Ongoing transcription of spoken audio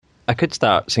I could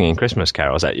start singing Christmas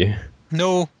carols at you.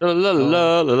 No. La la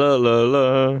la la la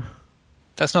la.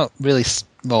 That's not really...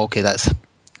 Well, okay, that's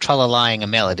tralalying a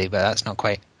melody, but that's not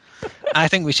quite... I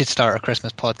think we should start a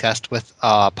Christmas podcast with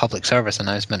a public service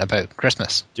announcement about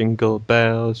Christmas. Jingle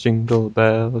bells, jingle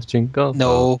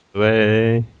No. bells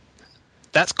away.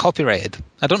 That's copyrighted.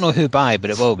 I don't know who by,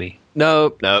 but it will be.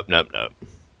 No.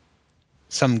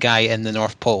 Some guy in the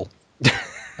North Pole.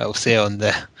 It'll say on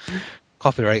the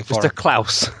copyright form. Mr.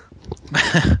 Klaus.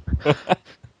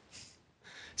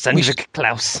 Sandvik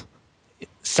Klaus.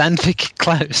 Sandvik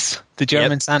Klaus. The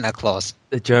German Santa Claus.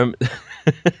 The German...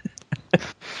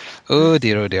 Oh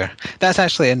dear. That's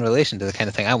actually in relation to the kind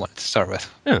of thing I wanted to start with.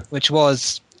 Yeah. Which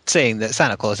was saying that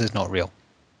Santa Claus is not real.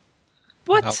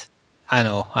 What? I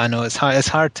know. It's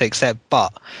hard to accept,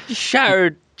 but... You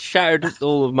shattered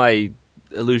all of my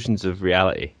illusions of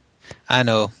reality. I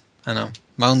know.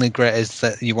 My only regret is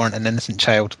that you weren't an innocent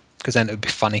child, because then it would be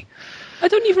funny. I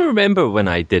don't even remember when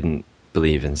I didn't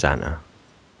believe in Santa.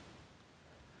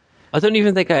 I don't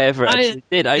even think I ever actually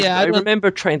did. I remember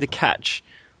trying to catch...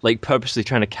 purposely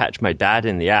trying to catch my dad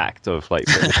in the act of, putting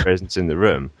the presents in the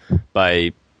room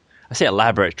by, I say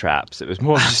elaborate traps. It was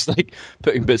more just,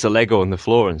 putting bits of Lego on the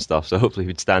floor and stuff, so hopefully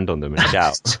he'd stand on them and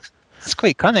shout. It's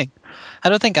quite cunning. I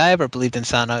don't think I ever believed in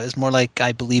Santa. It was more like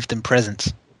I believed in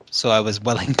presents, so I was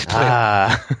willing to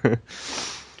play.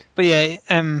 But yeah,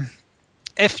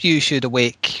 if you should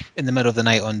awake in the middle of the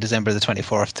night on December the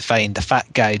 24th to find a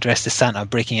fat guy dressed as Santa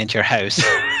breaking into your house...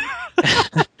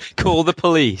 Call the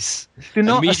police. Do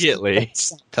not immediately.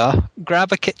 Santa,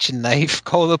 grab a kitchen knife,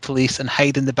 call the police, and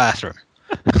hide in the bathroom.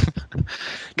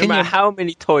 No matter how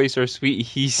many toys or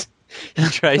sweeties he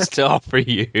tries to offer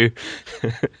you.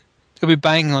 He'll be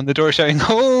banging on the door shouting,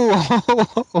 ho, ho,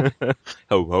 ho.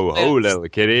 Ho, ho, ho, little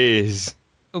kiddies.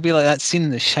 It'll be like that scene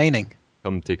in The Shining.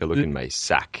 Come take a look in my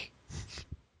sack.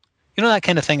 You know, that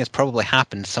kind of thing has probably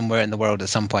happened somewhere in the world at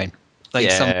some point.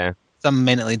 Some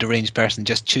mentally deranged person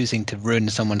just choosing to ruin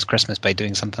someone's Christmas by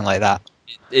doing something like that.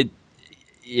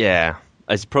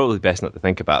 It's probably best not to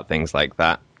think about things like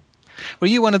that. Were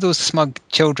you one of those smug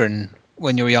children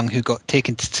when you were young who got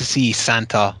taken to see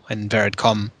Santa, in inverted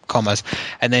commas,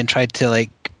 and then tried to,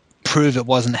 prove it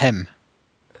wasn't him?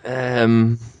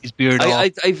 His beard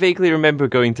off. I vaguely remember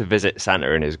going to visit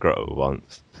Santa in his grotto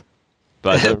once.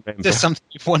 But I don't remember. Just something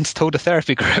you've once told a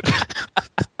therapy group.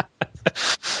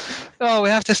 Oh, we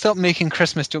have to stop making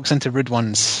Christmas jokes into rude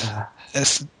ones.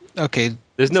 It's, okay.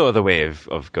 There's no other way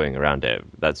of going around it.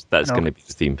 That's going to be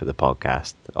the theme for the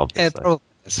podcast, obviously. It probably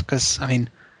is, because,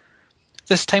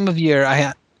 this time of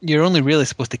year, you're only really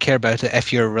supposed to care about it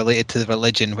if you're related to the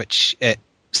religion which it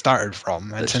started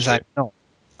from. And since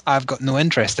I've got no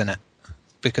interest in it,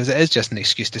 because it is just an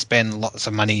excuse to spend lots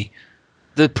of money.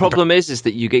 The problem is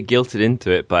that you get guilted into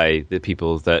it by the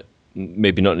people that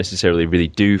maybe not necessarily really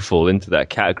do fall into that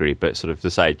category, but sort of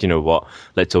decide, you know what,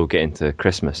 let's all get into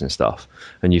Christmas and stuff.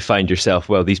 And you find yourself,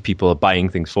 well, these people are buying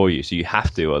things for you, so you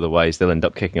have to, otherwise they'll end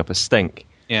up kicking up a stink.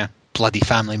 Yeah. Bloody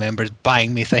family members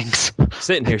buying me things.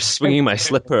 Sitting here swinging my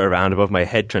slipper around above my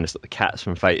head trying to stop the cats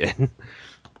from fighting.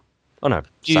 On our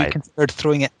you side. Considered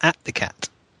throwing it at the cat?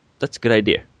 That's a good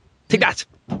idea. Take that!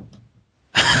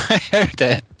 I heard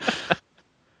it.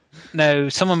 Now,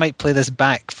 someone might play this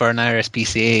back for an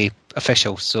RSPCA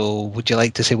official, so would you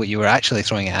like to say what you were actually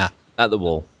throwing it at? At the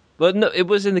wall. But no, it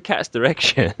was in the cat's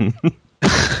direction.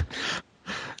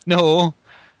 No,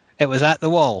 it was at the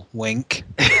wall. Wink.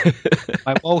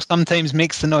 My wall sometimes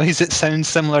makes the noise that sounds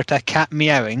similar to a cat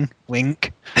meowing.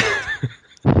 Wink.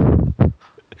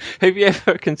 Have you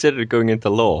ever considered going into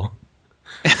law?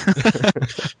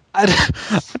 I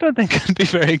don't think it'd be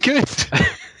very good.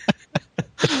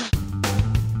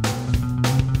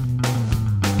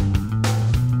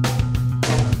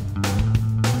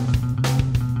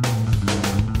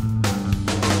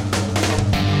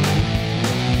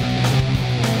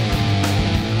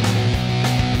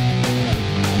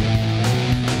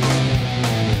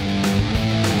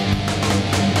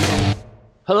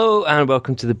 Hello and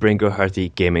welcome to the Bringo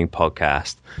Hurty Gaming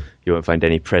Podcast. You won't find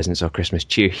any presents or Christmas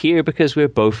cheer here because we're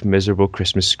both miserable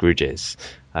Christmas Scrooges.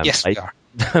 Yes, we are.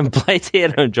 I'm Blighty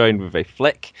and I'm joined with a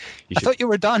Flick. I thought you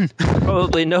were done.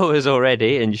 Probably know us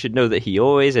already, and you should know that he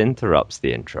always interrupts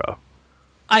the intro.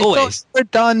 I thought we're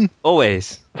done.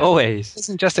 Always. It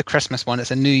isn't just a Christmas one,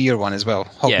 it's a New Year one as well.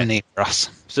 Hogmanay for us.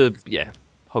 So, yeah,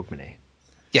 Hogmanay.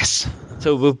 Yes.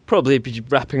 So we'll probably be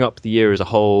wrapping up the year as a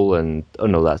whole and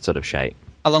all that sort of shite.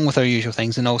 Along with our usual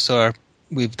things, and also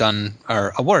we've done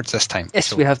our awards this time. Yes,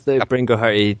 so we have the Bringo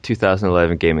Hurty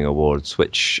 2011 Gaming Awards,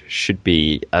 which should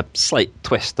be a slight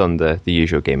twist on the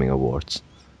usual gaming awards.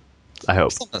 I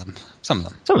hope. Some of them. Some of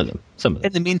them. Some of them.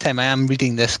 In the meantime, I am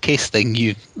reading this case thing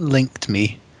you linked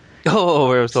me. Oh,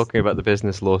 where I was talking about the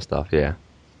business law stuff, yeah.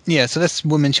 Yeah, so this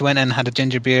woman, she went in and had a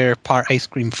ginger beer part ice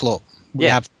cream float. We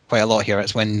have quite a lot here.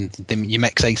 It's when you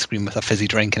mix ice cream with a fizzy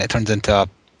drink and it turns into a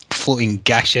floating,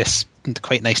 gaseous,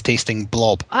 quite nice tasting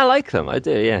blob. I like them, I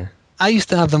do, yeah. I used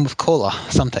to have them with cola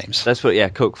sometimes. That's what,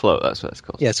 Coke Float, that's what it's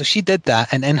called. Yeah, so she did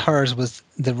that, and in hers was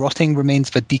the rotting remains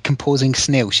of a decomposing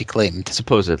snail, she claimed.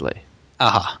 Supposedly.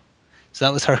 Aha. So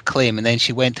that was her claim, and then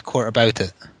she went to court about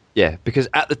it. Yeah, because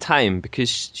at the time,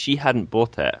 because she hadn't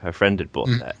bought it, her friend had bought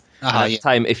it. At the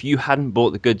time, if you hadn't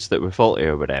bought the goods that were faulty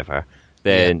or whatever,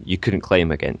 then you couldn't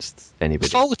claim against anybody.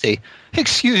 Faulty?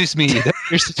 Excuse me,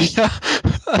 there's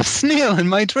a snail in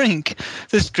my drink.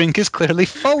 This drink is clearly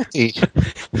faulty.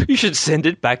 You should send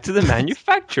it back to the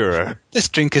manufacturer. This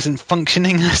drink isn't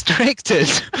functioning as directed.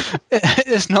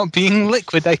 It's not being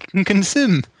liquid I can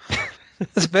consume.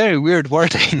 That's very weird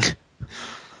wording.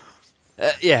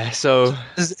 So...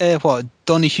 what,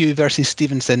 Donahue versus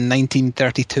Stevenson,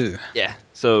 1932. Yeah,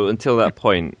 so until that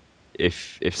point,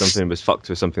 if something was fucked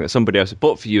with something that somebody else had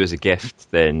bought for you as a gift,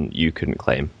 then you couldn't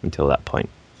claim until that point.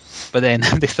 But then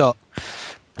they thought...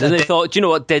 do you know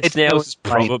what, dead snails is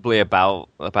probably about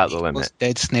the limit.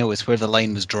 Dead snail is where the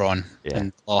line was drawn,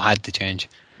 and the law had to change.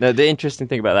 Now, the interesting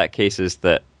thing about that case is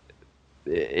that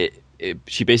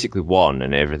she basically won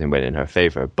and everything went in her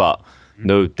favour, but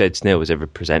no dead snail was ever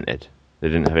presented. They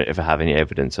didn't ever have any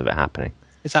evidence of it happening.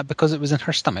 Is that because it was in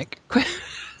her stomach?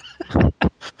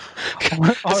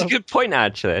 That's a good point,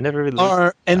 actually. I never really...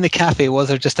 Or in the cafe, was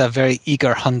there just a very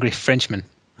eager, hungry Frenchman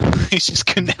who just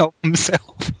couldn't help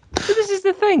himself? But this is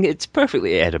the thing. It's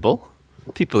perfectly edible.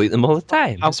 People eat them all the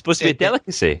time. It's supposed to be a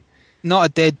delicacy. Not a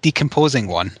dead, decomposing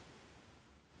one.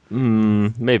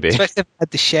 Maybe. Especially if it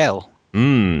had the shell.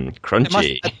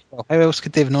 Crunchy. How else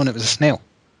could they have known it was a snail?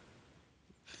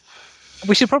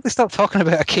 We should probably stop talking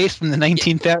about a case from the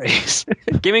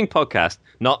 1930s. Gaming podcast,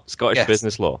 not Scottish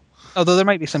business law. Although there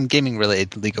might be some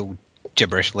gaming-related legal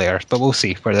gibberish later, but we'll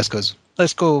see where this goes.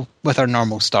 Let's go with our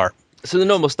normal start. So the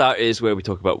normal start is where we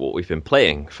talk about what we've been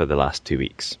playing for the last 2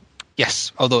 weeks.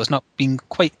 Yes, although it's not been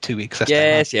quite 2 weeks this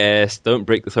time. Yes. Don't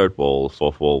break the third wall,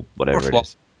 fourth wall, whatever it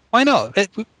is. Why not?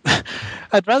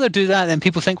 I'd rather do that than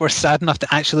people think we're sad enough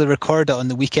to actually record it on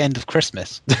the weekend of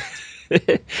Christmas.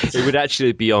 It would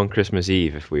actually be on Christmas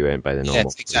Eve if we went by the normal.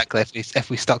 Yes, exactly. If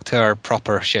we stuck to our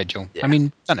proper schedule. Yeah. I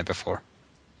mean, done it before.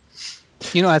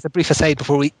 You know, as a brief aside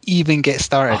before we even get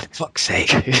started. Oh, fuck's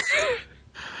sake.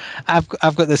 I've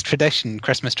got this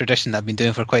Christmas tradition that I've been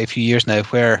doing for quite a few years now,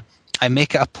 where I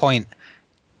make it a point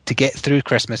to get through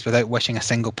Christmas without wishing a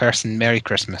single person Merry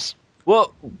Christmas.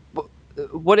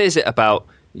 What is it about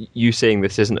you saying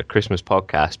this isn't a Christmas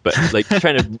podcast, but like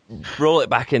trying to roll it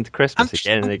back into Christmas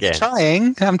again and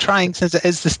again? I'm trying since it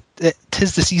is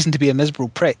the season to be a miserable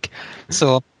prick.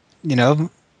 So, you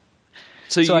know.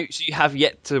 So you have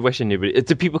yet to wish anybody.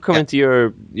 Do people come into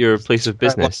your place of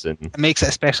business? And it makes it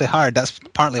especially hard. That's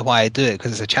partly why I do it,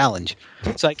 because it's a challenge.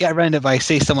 So I get around it by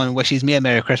say someone wishes me a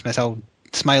Merry Christmas, I'll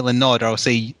smile and nod, or I'll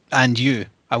say, and you.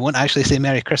 I won't actually say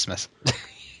Merry Christmas.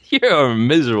 You're a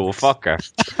miserable fucker.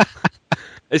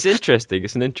 It's interesting.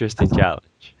 It's an interesting challenge.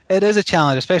 It is a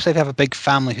challenge, especially if you have a big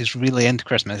family who's really into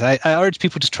Christmas. I urge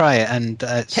people to try it. And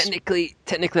technically,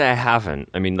 I haven't.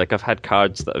 I mean, like I've had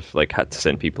cards that I've like had to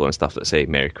send people and stuff that say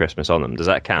Merry Christmas on them. Does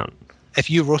that count? If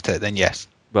you wrote it, then yes.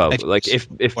 Well,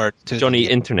 if Johnny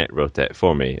Internet wrote it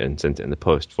for me and sent it in the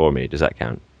post for me, does that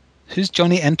count? Who's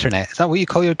Johnny Internet? Is that what you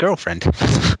call your girlfriend?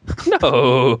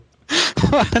 No.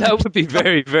 That would be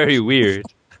very, very weird.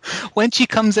 When she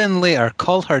comes in later,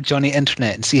 call her Johnny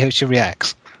Internet and see how she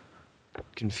reacts.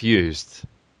 Confused.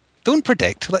 Don't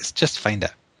predict. Let's just find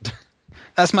out.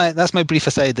 That's my brief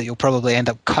aside that you'll probably end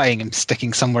up cutting and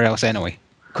sticking somewhere else anyway.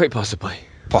 Quite possibly.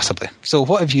 Possibly. So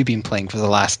what have you been playing for the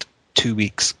last 2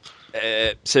 weeks?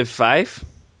 Civ 5.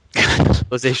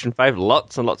 Civilization 5.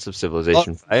 Lots and lots of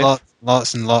Civilization 5.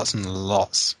 Lots and lots and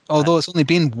lots. Although it's only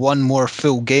been one more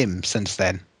full game since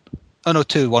then. Oh no,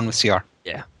 2. One with CR.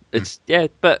 Yeah.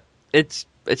 But it's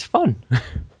fun.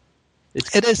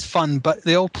 It is fun, but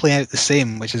they all play out the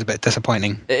same, which is a bit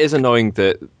disappointing. It is annoying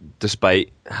that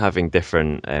despite having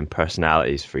different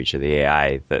personalities for each of the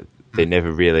AI, that they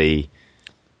never really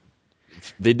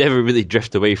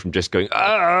drift away from just going,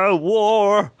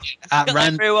 war! Kill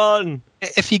everyone!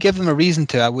 If you give them a reason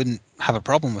to, I wouldn't have a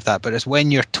problem with that, but it's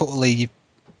when you're totally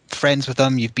friends with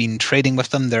them, you've been trading with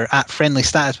them, they're at friendly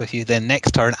status with you, then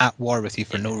next turn at war with you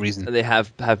for no reason. They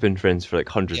have been friends for like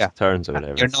hundreds of turns or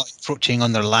whatever. You're not encroaching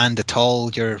on their land at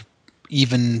all, you're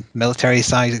even military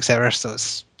size, etc. So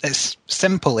it's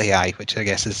simple AI, which I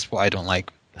guess is what I don't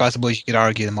like. But I suppose you could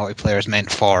argue the multiplayer is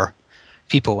meant for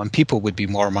people, and people would be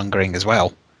warmongering as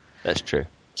well. That's true.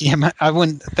 Yeah, I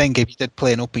wouldn't think if you did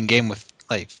play an open game with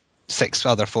like 6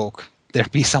 other folk,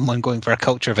 there'd be someone going for a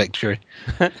culture victory.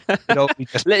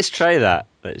 Let's try that.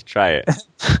 Let's try it.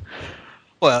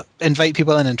 Well, invite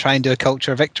people in and try and do a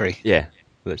culture victory. Yeah,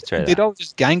 let's try that. They'd all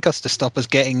just gank us to stop us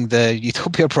getting the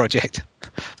Utopia project.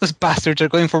 Those bastards are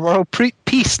going for world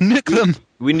peace. Nuke them.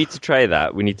 We need to try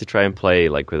that. We need to try and play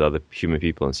like with other human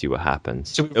people and see what happens.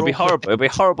 So it'll be horrible. It'll be a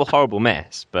horrible, horrible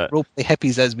mess. But role play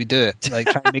hippies as we do it. Like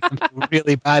try and make them feel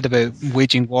really bad about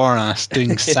waging war on us,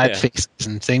 doing sad faces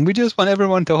and saying we just want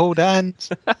everyone to hold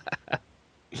hands.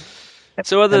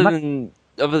 So other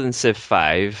than Civ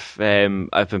 5,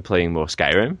 I've been playing more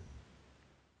Skyrim.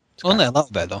 Only a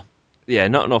little bit though. Yeah,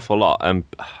 not an awful lot.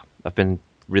 I've been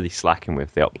really slacking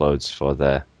with the uploads for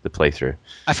the playthrough.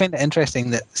 I find it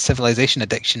interesting that Civilization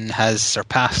addiction has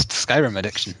surpassed Skyrim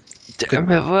addiction.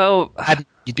 Well,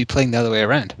 you'd be playing the other way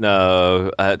around.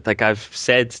 No, like I've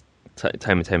said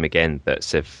time and time again that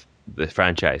the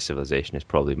franchise Civilization is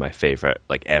probably my favorite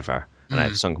like ever. And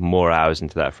I've sunk more hours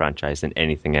into that franchise than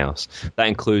anything else. That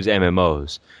includes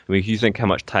MMOs. I mean, if you think how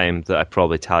much time that I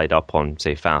probably tallied up on,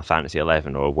 say, Final Fantasy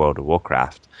XI or World of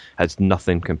Warcraft, it's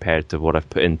nothing compared to what I've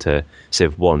put into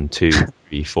Civ 1, 2,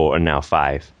 3, 4, and now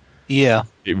 5. Yeah.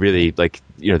 It really,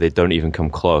 they don't even come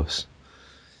close.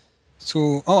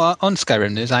 So, on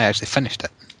Skyrim news, I actually finished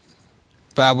it.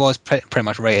 But I was pretty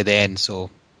much right at the end, so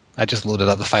I just loaded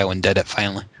up the file and did it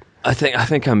finally. I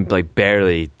think I'm like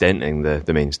barely denting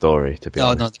the main story, to be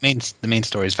honest. No, the main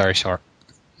story is very short.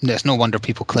 It's no wonder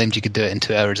people claimed you could do it in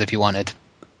 2 hours if you wanted.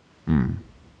 So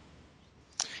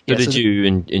did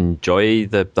you enjoy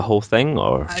the whole thing,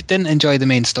 or? I didn't enjoy the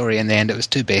main story in the end. It was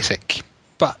too basic.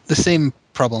 But the same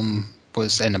problem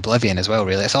was in Oblivion as well,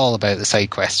 really. It's all about the side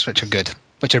quests, which are good,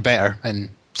 which are better in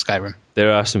Skyrim.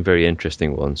 There are some very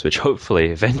interesting ones, which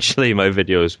hopefully eventually my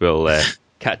videos will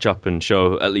catch up and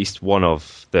show at least one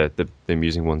of the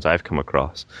amusing ones I've come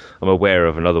across. I'm aware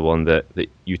of another one that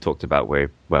you talked about where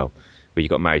you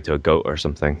got married to a goat or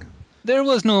something. There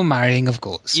was no marrying of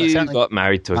goats. You got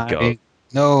married to a goat.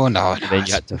 No. Then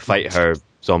you had to fight her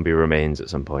zombie remains at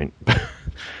some point.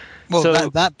 Well, so,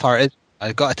 that part is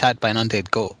I got attacked by an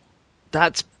undead goat.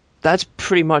 That's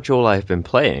pretty much all I've been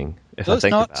playing, if I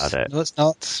think about it. No, it's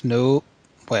not. No.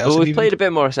 What else? Well, we played a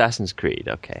bit more Assassin's Creed,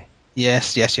 okay.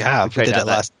 Yes, you have. We did it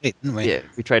last night, didn't we? Yeah,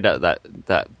 we tried out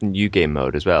that new game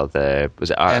mode as well.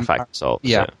 Was it Artifact Assault?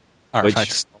 Yeah, Artifact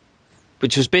Assault.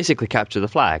 Which was basically capture the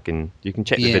flag, and you can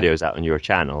check the videos out on your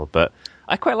channel. But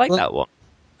I quite like that one.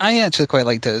 I actually quite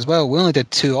liked it as well. We only did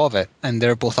 2 of it, and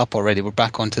they're both up already. We're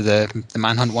back onto the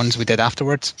Manhunt ones we did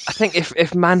afterwards. I think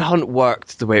if Manhunt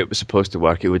worked the way it was supposed to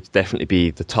work, it would definitely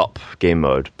be the top game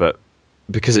mode. But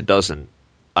because it doesn't,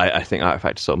 I think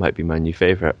Artifact Assault might be my new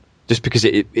favourite. Just because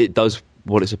it does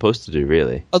what it's supposed to do,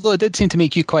 really. Although it did seem to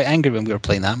make you quite angry when we were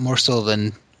playing that, more so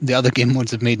than the other game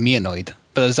modes have made me annoyed.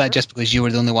 But is that just because you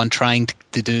were the only one trying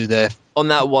to do the... On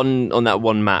that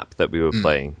one map that we were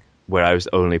playing, where I was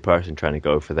the only person trying to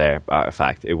go for their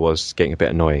artifact, it was getting a bit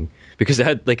annoying. Because it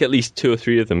had like at least 2 or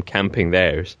 3 of them camping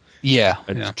theirs. Yeah.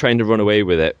 And trying to run away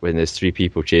with it when there's 3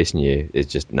 people chasing you, it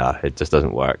just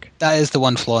doesn't work. That is the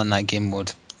one flaw in that game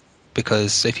mode.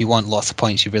 Because if you want lots of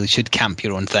points, you really should camp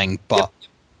your own thing, but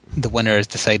the winner is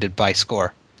decided by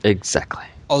score. Exactly.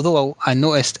 Although I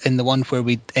noticed in the one where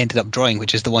we ended up drawing,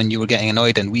 which is the one you were getting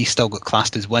annoyed in, we still got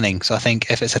classed as winning. So I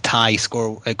think if it's a tie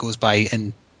score, it goes by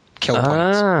in kill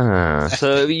points.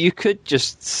 So you could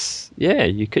just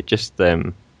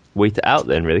wait it out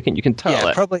then, really. You can tell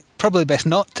it. Probably best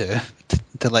not to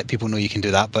let people know you can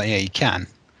do that, but yeah, you can.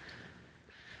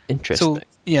 Interesting. So,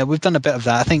 yeah, we've done a bit of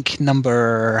that. I think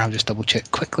I'll just double check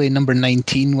quickly, number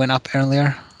 19 went up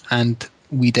earlier, and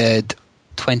we did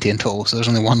 20 in total, so there's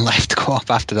only one left to go up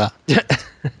after that.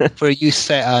 Where you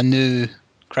set a new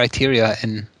criteria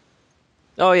in...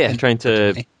 Oh yeah, trying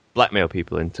to blackmail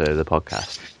people into the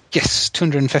podcast. Yes,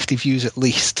 250 views at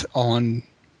least on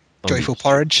Joyful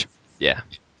Porridge. Yeah.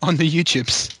 On the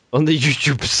YouTubes.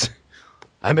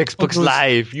 I'm Xbox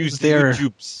Live. Use the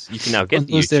YouTubes. You can now get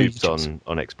the YouTubes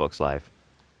on Xbox Live.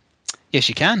 Yes,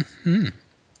 you can.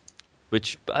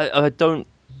 Which I don't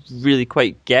really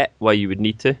quite get why you would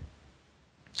need to.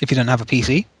 If you don't have a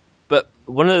PC. But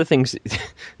one of the things,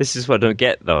 this is what I don't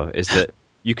get though, is that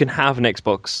you can have an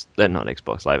Xbox, not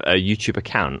Xbox Live, a YouTube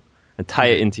account and tie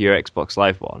it into your Xbox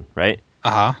Live one, right?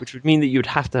 Uh-huh. Which would mean that you would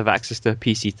have to have access to a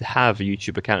PC to have a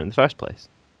YouTube account in the first place.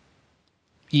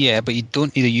 Yeah, but you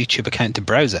don't need a YouTube account to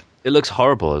browse it. It looks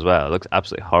horrible as well. It looks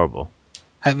absolutely horrible.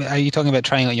 Are you talking about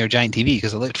trying it on your giant TV?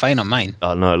 Because it looked fine on mine.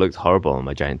 Oh no, it looked horrible on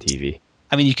my giant TV.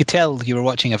 I mean, you could tell you were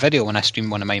watching a video when I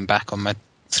streamed one of mine back on my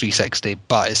 360,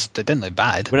 but it didn't look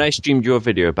bad. When I streamed your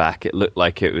video back, it looked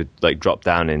like it would like drop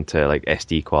down into like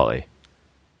SD quality.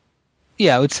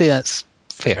 Yeah, I would say that's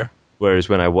fair. Whereas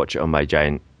when I watch it on my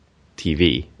giant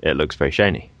TV, it looks very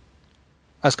shiny.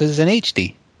 That's because it's in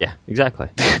HD. Yeah, exactly.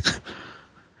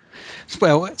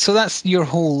 Well, so that's your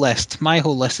whole list. My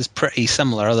whole list is pretty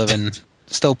similar, other than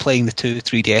still playing the 2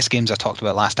 3DS games I talked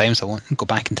about last time, so I won't go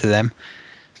back into them.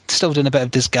 Still doing a bit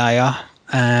of Disgaea,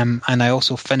 and I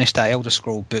also finished that Elder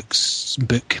Scroll book. It's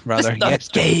not a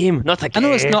game. Not a game. I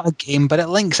know it's not a game, but it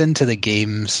links into the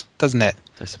games, doesn't it?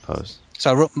 I suppose. So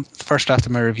I wrote the first draft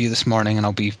of my review this morning, and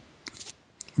I'll be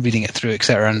reading it through,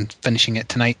 etc., and finishing it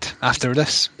tonight after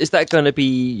this. Is that going to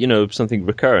be, something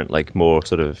recurrent, like more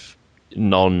sort of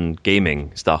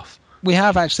non-gaming stuff? We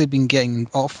have actually been getting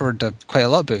offered quite a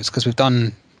lot of books, because we've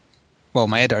done... Well,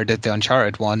 my editor did the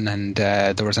Uncharted one, and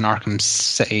there was an Arkham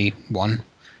City one,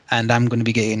 and I'm going to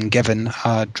be getting given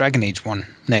a Dragon Age one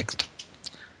next.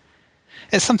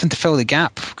 It's something to fill the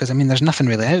gap, because, I mean, there's nothing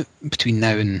really out between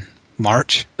now and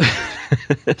March.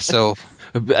 So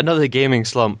another gaming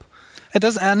slump. It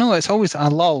does. I know, it's always a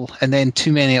lull, and then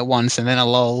too many at once, and then a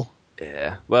lull.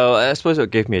 Yeah. Well, I suppose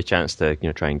it gave me a chance to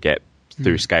try and get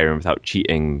through Skyrim without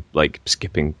cheating, like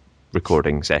skipping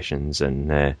recording sessions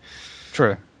and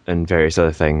True. And various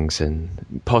other things,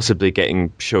 and possibly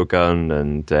getting Shogun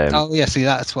and... oh, yeah, see,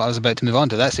 that's what I was about to move on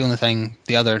to. That's the other thing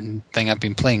I've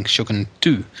been playing, Shogun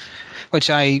 2, which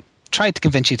I tried to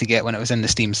convince you to get when it was in the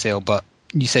Steam sale, but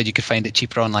you said you could find it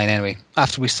cheaper online anyway,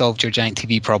 after we solved your giant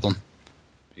TV problem.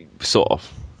 Sort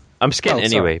of. I'm skint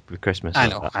anyway with Christmas. I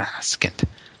know, skint.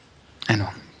 I know.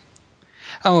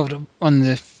 Oh, on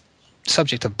the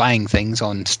subject of buying things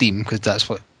on Steam, because that's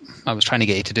what I was trying to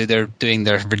get you to do, they're doing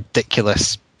their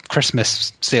ridiculous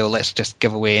Christmas sale, let's just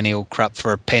give away any old crap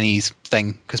for pennies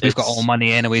thing, because we've got all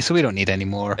money anyway, so we don't need any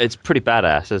more. It's pretty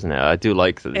badass, isn't it? I do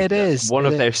like that. It is. One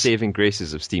of their saving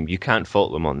graces of Steam. You can't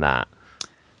fault them on that.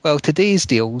 Well, today's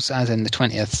deals, as in the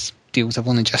 20th deals, have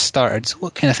only just started. So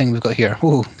what kind of thing we've got here?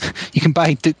 Oh, you can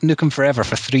buy Duke Nukem Forever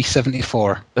for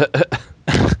 $3.74.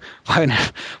 Why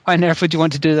on earth would you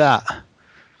want to do that?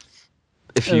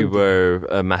 If you were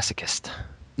a masochist.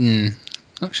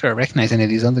 Not sure I recognise any of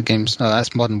these other games. No,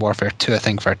 that's Modern Warfare 2, I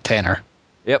think, for a tenner.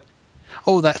 Yep.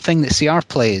 Oh, that thing that CR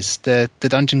plays, the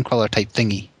dungeon crawler type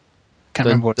thingy. Can't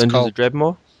remember what it's called. Dungeons of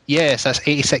Dreadmore? Yes, that's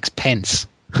 86 pence.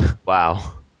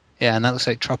 Wow. Yeah, and that looks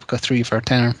like Tropica 3 for a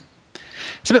tenner.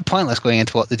 It's a bit pointless going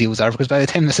into what the deals are, because by the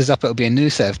time this is up, it'll be a new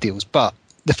set of deals. But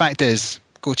the fact is,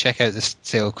 go check out this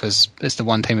sale, because it's the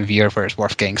one time of year where it's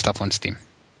worth getting stuff on Steam.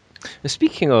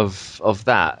 Speaking of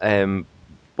that,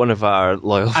 one of our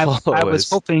loyal followers... I was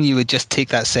hoping you would just take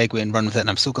that segue and run with it, and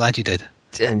I'm so glad you did.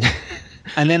 And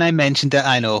then I mentioned it,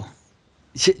 I know.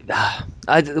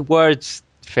 The words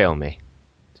fail me.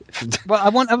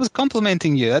 Well, I was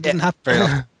complimenting you. I didn't have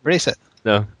to embrace it.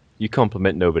 No, you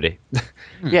compliment nobody.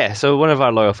 Yeah, so one of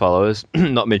our loyal followers,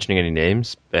 not mentioning any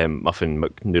names, Muffin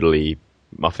McNoodly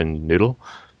Muffin Noodle,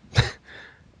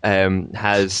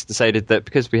 has decided that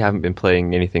because we haven't been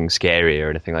playing anything scary or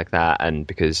anything like that, and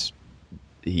because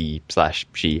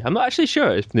he/she, I'm not actually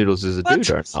sure if Noodles is a dude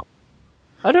or not.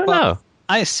 I don't know.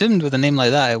 I assumed with a name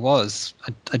like that it was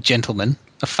a gentleman,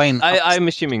 a fine. I'm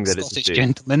assuming that Scottish it's a dude.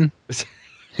 Gentleman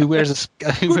who wears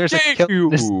a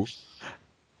kilt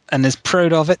and is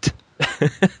proud of it.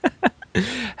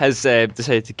 Has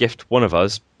decided to gift one of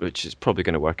us, which is probably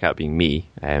going to work out being me.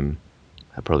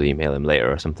 I'll probably email him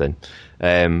later or something.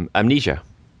 Amnesia,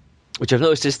 which I've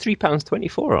noticed is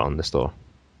 £3.24 on the store.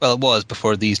 Well, it was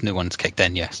before these new ones kicked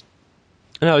in, yes.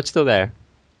 No, it's still there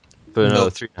for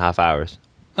another 3.5 hours.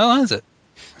 Oh, is it?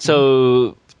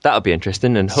 So that'll be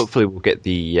interesting, and hopefully we'll get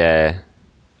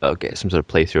I'll get some sort of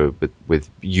playthrough with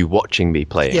you watching me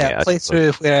playing it. Yeah,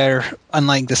 playthrough where,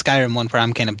 unlike the Skyrim one where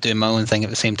I'm kind of doing my own thing at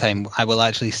the same time, I will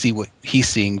actually see what he's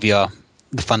seeing via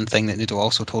the fun thing that Noodle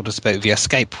also told us about via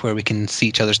Skype, where we can see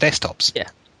each other's desktops. Yeah.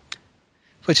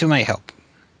 Which it might help.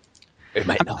 It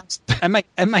might not.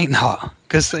 It might not,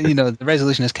 because the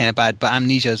resolution is kind of bad. But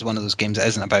Amnesia is one of those games that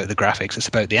isn't about the graphics; it's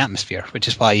about the atmosphere, which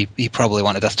is why he probably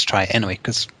wanted us to try it anyway.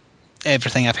 Because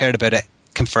everything I've heard about it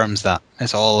confirms that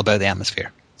it's all about the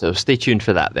atmosphere. So stay tuned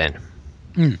for that then.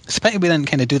 Especially we didn't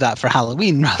kind of do that for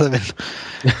Halloween rather than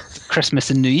Christmas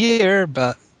and New Year,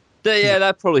 but yeah,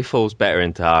 that probably falls better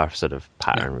into our sort of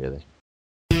pattern, really.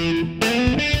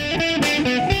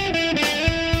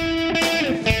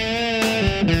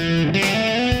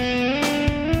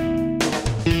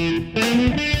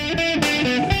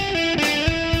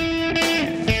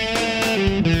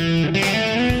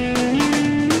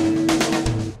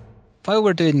 while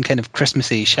we're doing kind of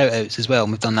Christmassy shout-outs as well,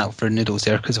 and we've done that for Noodles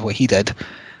there because of what he did,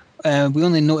 I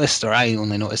only noticed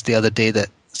the other day that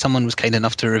someone was kind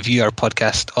enough to review our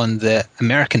podcast on the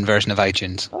American version of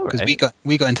iTunes. Because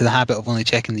we got into the habit of only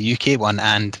checking the UK one,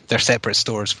 and they're separate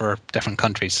stores for different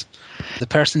countries. The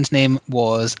person's name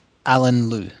was Alan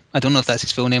Liu. I don't know if that's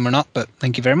his full name or not, but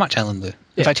thank you very much, Alan Liu.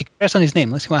 Yeah. In fact, you can press on his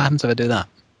name. Let's see what happens if I do that.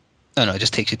 No, it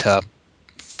just takes you to a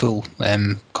full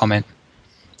comment.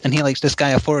 And he likes this guy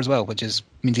a 4 as well, which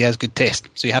means he has good taste.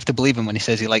 So you have to believe him when he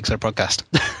says he likes our podcast.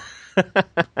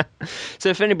 So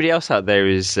if anybody else out there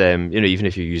is, even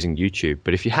if you're using YouTube,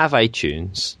 but if you have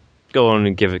iTunes, go on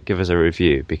and give us a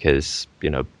review, because,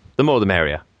 the more the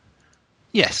merrier.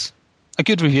 Yes. A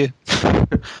good review.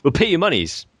 We'll pay you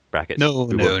monies, brackets. No.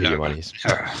 Your monies.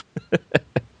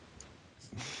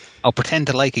 I'll pretend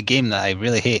to like a game that I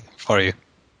really hate for you.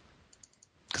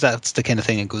 Because that's the kind of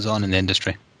thing that goes on in the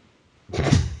industry.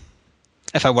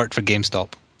 If I worked for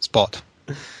GameStop, Spot.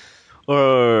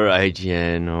 Or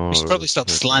IGN. We should probably stop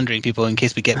slandering people in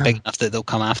case we get big enough that they'll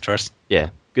come after us. Yeah,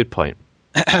 good point.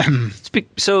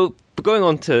 So, going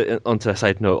on to a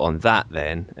side note on that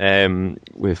then,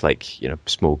 with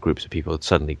small groups of people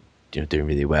suddenly doing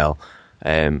really well,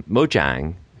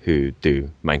 Mojang, who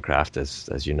do Minecraft,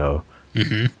 as you know,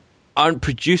 aren't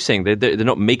producing, they're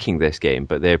not making this game,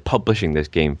 but they're publishing this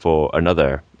game for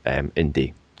another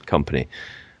indie company.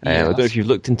 I don't know if you've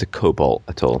looked into Cobalt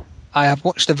at all. I have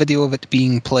watched a video of it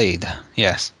being played,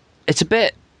 yes. It's a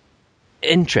bit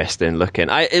interesting looking.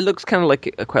 It looks kind of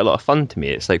like quite a lot of fun to me.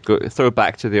 It's like throw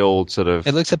back to the old sort of...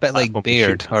 It looks a bit like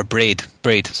Braid.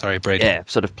 Yeah,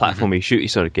 sort of platformy, shooty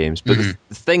sort of games. But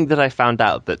the thing that I found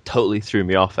out that totally threw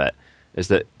me off it is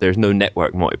that there's no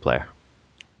network multiplayer.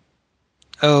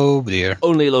 Oh dear.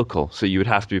 Only local, so you would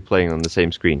have to be playing on the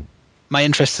same screen. My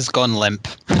interest has gone limp.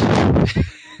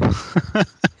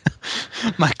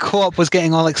 My co-op was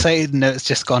getting all excited, and now it's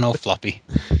just gone all floppy.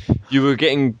 You were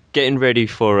getting ready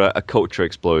for a culture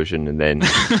explosion, and then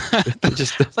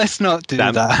just let's not do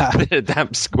that. A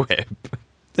damp squib.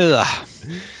 Ugh.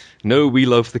 No, we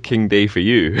love the King Day for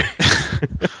you.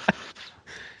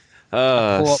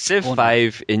 Civ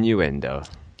 5 innuendo.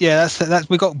 Yeah, that's.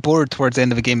 We got bored towards the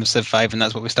end of a game of Civ 5, and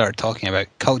that's what we started talking about: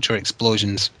 culture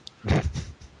explosions.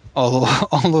 all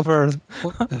over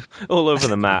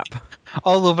the map.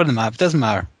 All over the map. Doesn't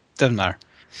matter.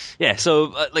 Yeah.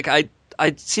 So,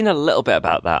 I'd seen a little bit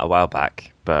about that a while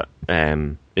back, but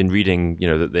in reading,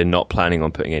 that they're not planning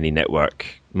on putting any network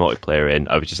multiplayer in,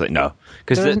 I was just like, no,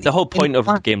 because the whole point of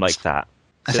a game like that.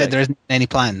 I said there isn't any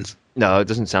plans. No, it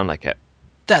doesn't sound like it.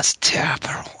 That's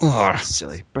terrible. That's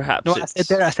silly. Perhaps. No, I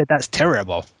said that's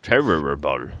terrible.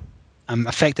 Terrible. I'm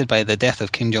affected by the death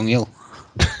of Kim Jong-il.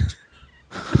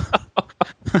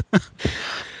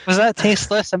 Was that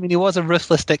tasteless? I mean, he was a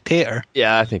ruthless dictator.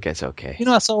 Yeah, I think it's okay.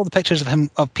 I saw all the pictures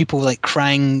of people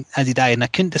crying as he died, and I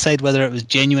couldn't decide whether it was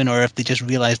genuine or if they just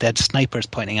realised they had snipers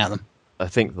pointing at them. I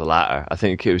think the latter. I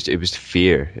think it was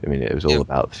fear. I mean, it was all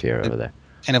about the fear over there.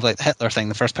 Kind of like the Hitler thing.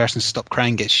 The first person to stop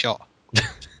crying gets shot.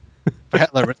 For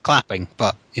Hitler, it's clapping,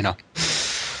 but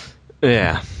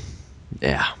Yeah.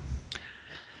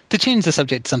 To change the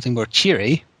subject to something more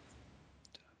cheery.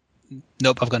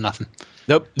 Nope, I've got nothing.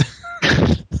 Nope.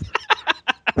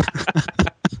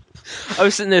 I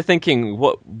was sitting there thinking,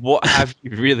 what have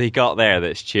you really got there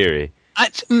that's cheery?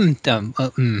 No.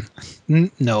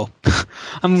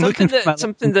 I'm looking for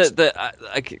something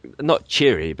that not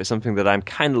cheery, but something that I'm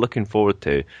kind of looking forward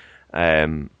to.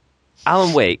 Alan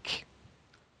Wake.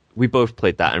 We both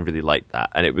played that and really liked that,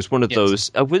 and it was one of those.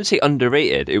 I wouldn't say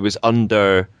underrated. It was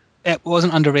under. It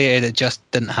wasn't underrated. It just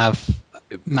didn't have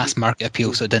mass market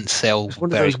appeal, so it didn't sell. It's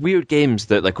one of those weird games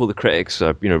that all the critics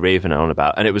are raving on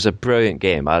about, and it was a brilliant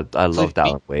game. I loved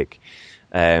Alan Wake,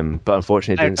 but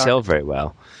unfortunately, it didn't sell very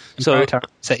well. So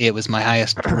City, it was my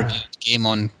highest game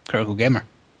on Critical Gamer.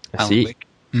 I see.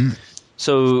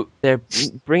 So they're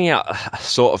bringing out a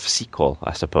sort of sequel,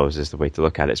 I suppose, is the way to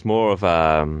look at it. It's more of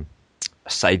a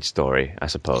side story, I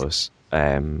suppose.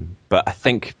 But I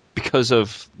think because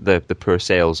of the poor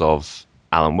sales of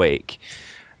Alan Wake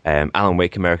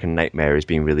American Nightmare is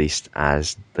being released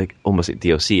as almost like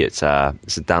DLC. It's a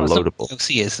downloadable.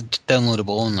 DLC is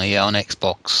downloadable only on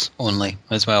Xbox only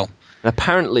as well. And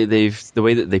apparently, the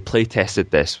way that they play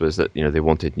tested this was that they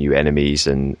wanted new enemies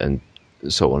and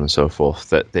so on and so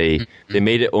forth. That they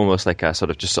made it almost like a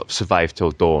sort of survive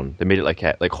till dawn. They made it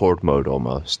like horde mode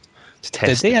almost. To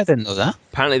test Did they? I didn't know that.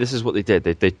 Apparently, this is what they did.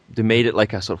 They made it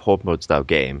like a sort of horde mode style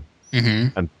game,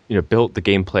 and built the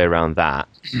gameplay around that,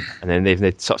 and then they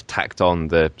sort of tacked on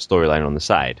the storyline on the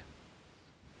side.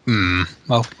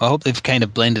 Well, I hope they've kind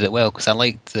of blended it well, because I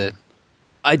liked the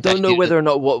I don't know whether or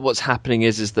not what's happening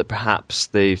is that perhaps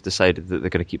they've decided that they're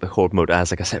going to keep the horde mode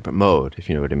as like a separate mode, if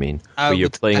you know what I mean. Where you're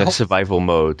playing a survival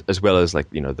mode as well as like,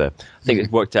 you know, I think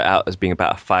it's worked it out as being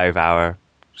about a 5-hour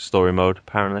story mode,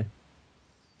 apparently.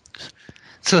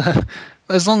 So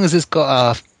as long as it's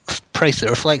got a price that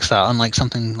reflects that, unlike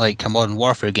something like a Modern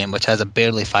Warfare game, which has a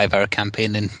barely 5-hour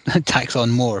campaign and tacks on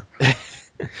more.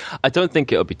 I don't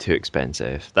think it'll be too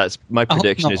expensive. That's my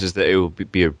prediction is that it will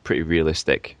be a pretty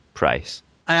realistic price.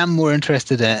 I am more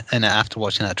interested in it after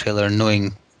watching that trailer and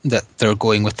knowing that they're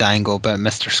going with the angle about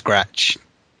Mr. Scratch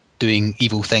doing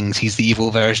evil things. He's the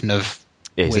evil version of...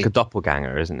 Yeah, he's like a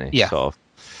doppelganger, isn't he? Yeah. Sort of.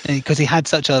 Because he had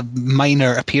such a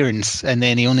minor appearance, and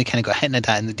then he only kind of got hinted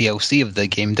at in the DLC of the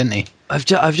game, didn't he? I've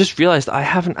just realised I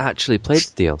haven't actually played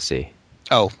the DLC.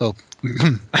 Oh, well...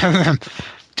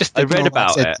 I read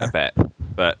about it a bit,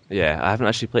 but yeah, I haven't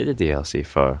actually played the DLC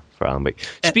for Alan Wake.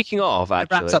 Speaking of,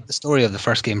 actually... It wraps up the story of the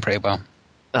first game pretty well.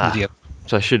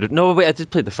 So I should have... No, wait, I did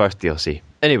play the first DLC.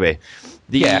 Anyway,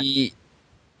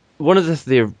 one of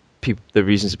the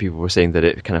reasons that people were saying that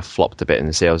it kind of flopped a bit in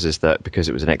the sales is that because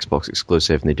it was an Xbox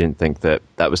exclusive and they didn't think that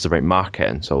was the right market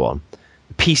and so on.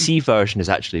 The PC version is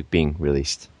actually being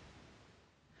released.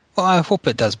 Well, I hope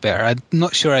it does better. I'm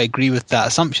not sure I agree with that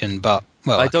assumption, but...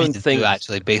 Well, I don't think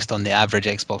actually based on the average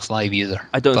Xbox Live user.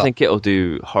 I don't think it'll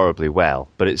do horribly well,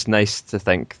 but it's nice to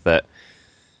think that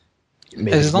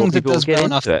maybe as long as it does well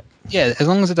enough. Yeah, as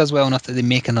long as it does well enough that they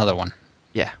make another one.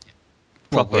 Yeah,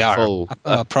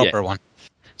 a proper one.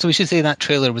 So we should say that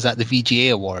trailer was at the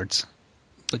VGA Awards,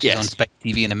 which is on Spike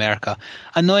TV in America.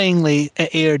 Annoyingly,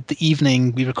 it aired the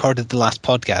evening we recorded the last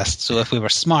podcast. So if we were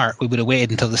smart, we would have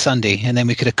waited until the Sunday, and then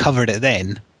we could have covered it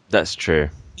then. That's true.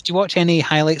 Did you watch any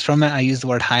highlights from it? I use the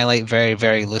word highlight very,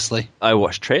 very loosely. I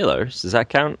watched trailers. Does that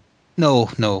count? No.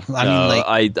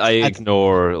 I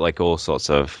ignore like all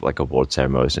sorts of like award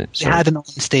ceremonies. They had an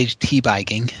on-stage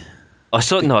teabagging. I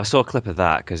saw a clip of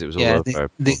that because it was all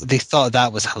over. They thought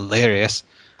that was hilarious.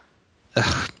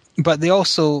 But they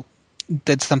also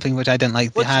did something which I didn't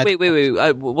like.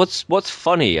 Wait. What's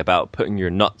funny about putting your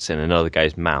nuts in another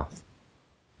guy's mouth?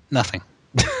 Nothing.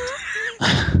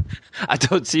 I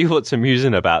don't see what's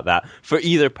amusing about that for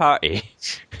either party.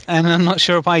 And I'm not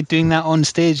sure why doing that on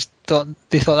stage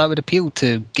they thought that would appeal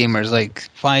to gamers. Like,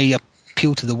 why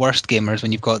appeal to the worst gamers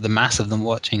when you've got the mass of them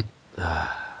watching?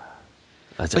 But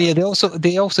yeah, they also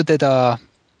did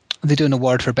they do an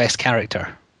award for best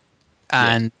character,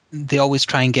 and they always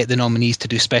try and get the nominees to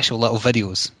do special little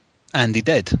videos, and they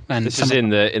did. And this is in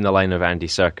the line of Andy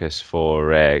Serkis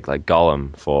for like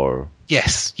Gollum for.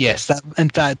 Yes,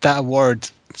 that award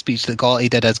speech that he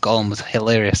did as Gollum was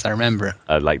hilarious. I remember it.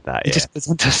 I like that. It just was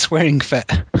into a swearing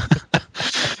fit.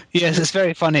 Yes, it's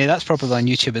very funny. That's probably on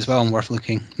YouTube as well and worth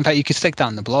looking. In fact, you could stick that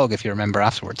on the blog if you remember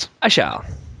afterwards. I shall.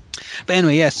 But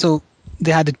anyway, so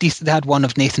they had one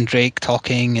of Nathan Drake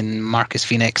talking and Marcus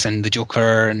Phoenix and the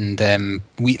Joker and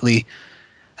Wheatley,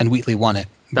 and Wheatley won it.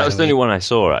 That was the only one I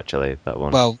saw, actually. That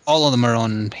one. Well, all of them are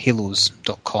on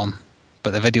halos.com.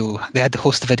 But the video, they had to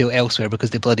host the video elsewhere because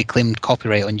they bloody claimed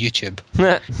copyright on YouTube.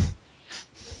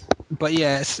 But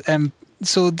yes,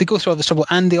 so they go through all this trouble,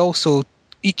 and they also,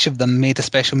 each of them made a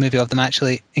special movie of them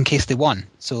actually in case they won.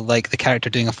 So like the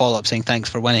character doing a follow-up saying thanks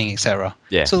for winning, etc.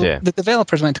 Yeah. So the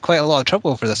developers went to quite a lot of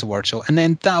trouble for this award show, and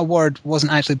then that award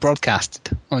wasn't actually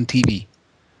broadcasted on TV.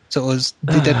 So it was,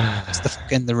 they did stuff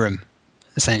in the room,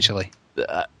 essentially.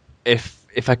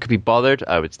 If I could be bothered,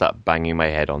 I would start banging my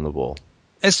head on the wall.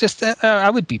 It's just I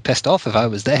would be pissed off if I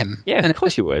was them. Yeah, of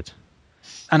course you would.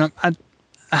 And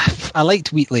I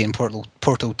liked Wheatley in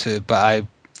Portal 2, but I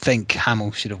think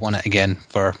Hamill should have won it again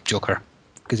for Joker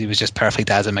because he was just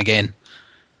perfect as him again.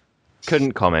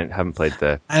 Couldn't comment. Haven't played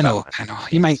the. I know.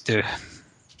 You might do.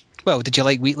 Well, did you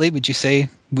like Wheatley? Would you say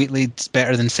Wheatley's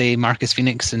better than say Marcus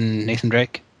Phoenix and Nathan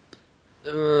Drake?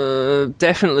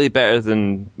 Definitely better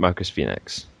than Marcus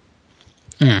Phoenix.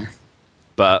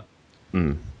 But.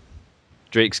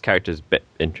 Drake's character is a bit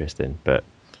interesting, but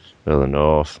Nolan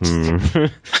North. Do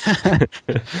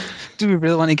we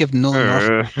really want to give Nolan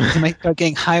North? He might start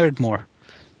getting hired more.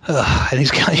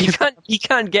 He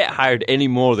can't get hired any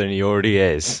more than he already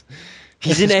is.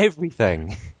 He's in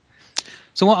everything.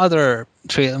 So what other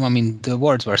trailer? I mean, the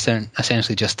awards were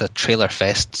essentially just a trailer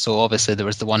fest. So obviously there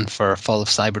was the one for Fall of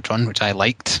Cybertron, which I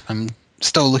liked. I'm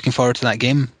still looking forward to that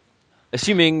game.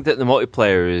 Assuming that the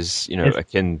multiplayer is,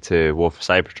 akin to War for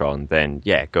Cybertron, then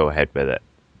yeah, go ahead with it.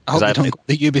 I hope they don't go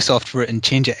the Ubisoft route and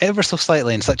change it ever so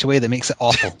slightly in such a way that makes it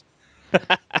awful.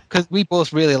 Because we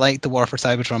both really liked the War for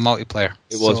Cybertron multiplayer.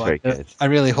 It was very good. I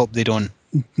really hope they don't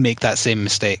make that same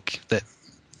mistake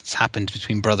that's happened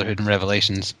between Brotherhood and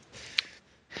Revelations.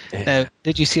 Yeah. Now,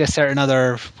 did you see a certain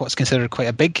other, what's considered quite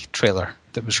a big trailer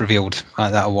that was revealed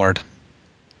at that award?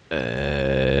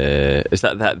 Is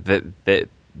that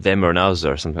them or Now's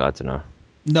or something? I don't know.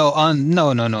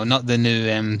 No, not the new.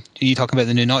 Are you talking about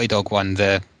the new Naughty Dog one?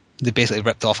 They basically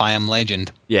ripped off I Am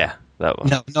Legend. Yeah, that one.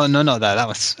 No, not that. That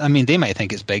was. I mean, they might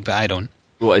think it's big, but I don't.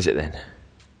 What is it then?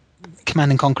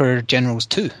 Command and Conquer Generals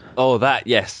 2. Oh, that,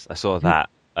 yes, I saw that.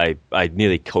 I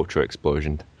nearly culture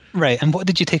explosioned. Right, and what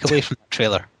did you take away from that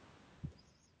trailer?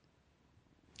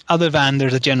 Other than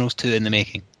there's a Generals 2 in the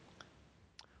making.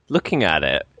 Looking at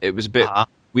it, it was a bit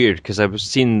weird because I was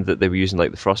seeing that they were using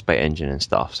like the Frostbite engine and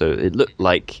stuff, so it looked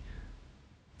like...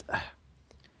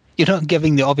 You're not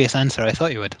giving the obvious answer I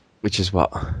thought you would. Which is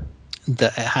what?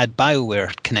 That it had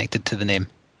BioWare connected to the name.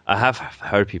 I have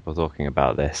heard people talking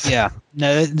about this. Yeah.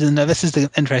 Now, this is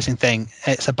the interesting thing.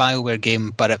 It's a BioWare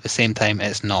game, but at the same time,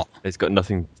 it's not. It's got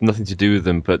nothing to do with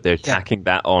them, but they're tacking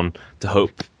that on to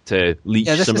hope to leech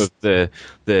some of the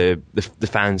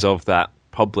fans of that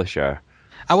publisher.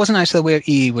 I wasn't actually aware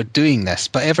EA were doing this,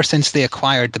 but ever since they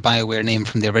acquired the BioWare name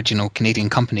from the original Canadian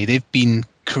company, they've been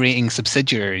creating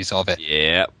subsidiaries of it.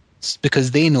 Yeah.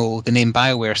 Because they know the name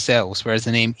BioWare sells, whereas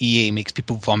the name EA makes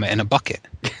people vomit in a bucket.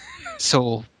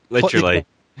 So... Literally.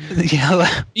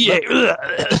 Yeah.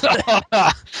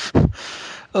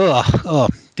 Oh,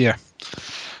 dear.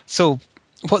 So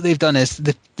what they've done is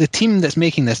the team that's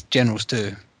making this Generals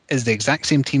 2 is the exact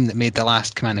same team that made the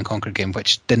last Command and Conquer game,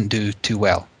 which didn't do too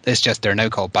well. It's just they're now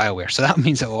called BioWare, so that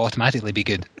means it will automatically be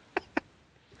good.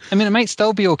 I mean, it might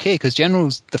still be okay because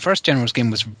the first Generals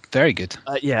game was very good.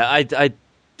 I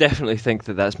definitely think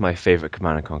that's my favourite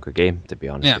Command and Conquer game, to be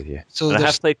honest with you. So I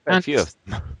have played quite a few of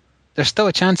them. There's still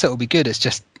a chance it will be good. It's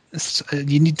just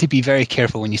you need to be very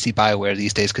careful when you see BioWare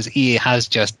these days because EA has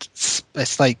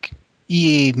it's like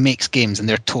EA makes games and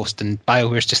they're toast and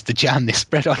BioWare's just the jam they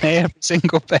spread on every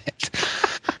single bit.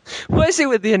 What is it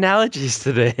with the analogies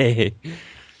today?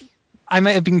 I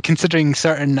might have been considering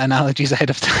certain analogies ahead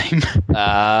of time.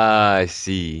 Ah, I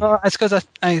see. Well, it's because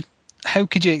how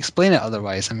could you explain it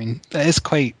otherwise? I mean,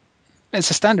 it's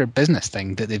a standard business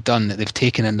thing that they've done, that they've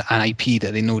taken an IP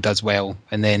that they know does well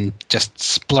and then just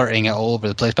splurting it all over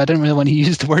the place. But I didn't really want to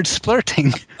use the word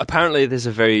splurting. Apparently there's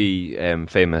a very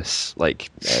famous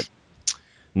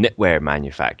knitwear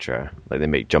manufacturer. Like they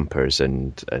make jumpers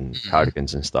and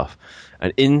cardigans and stuff.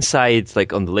 And inside,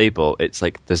 like on the label, it's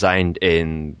like designed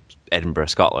in Edinburgh,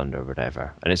 Scotland or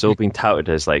whatever. And it's all being touted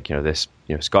as like, this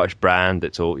Scottish brand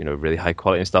that's all, really high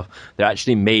quality and stuff. They're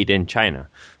actually made in China.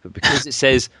 But because it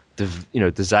says...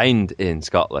 designed in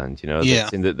Scotland,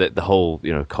 the whole,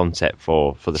 concept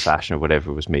for the fashion or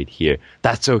whatever was made here.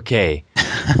 That's okay.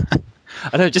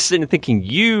 And I'm just sitting thinking,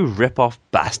 you rip-off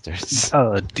bastards.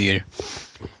 Oh, dear.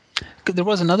 There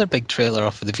was another big trailer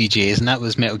off of the VGAs, and that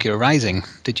was Metal Gear Rising.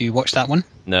 Did you watch that one?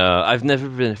 No, I've never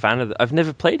been a fan of I've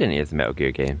never played any of the Metal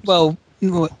Gear games. Well,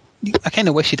 I kind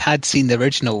of wish you'd seen the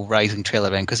original Rising trailer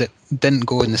then, because it didn't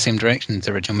go in the same direction as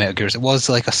the original Metal Gears. It was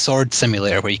like a sword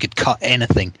simulator where you could cut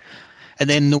anything. And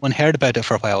then no one heard about it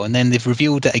for a while. And then they've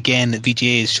revealed it again at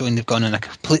VGAs, showing they've gone in a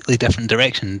completely different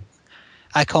direction.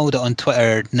 I called it on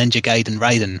Twitter Ninja Gaiden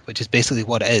Raiden, which is basically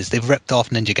what it is. They've ripped off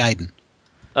Ninja Gaiden.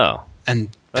 Oh. And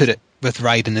put it with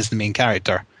Raiden as the main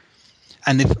character.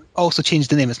 And they've also changed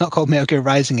the name. It's not called Metal Gear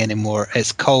Rising anymore.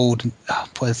 It's called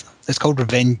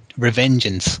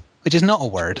Revengeance, which is not a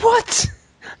word. What?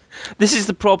 This is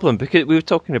the problem, because we were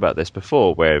talking about this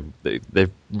before, where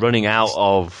they're running out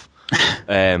of,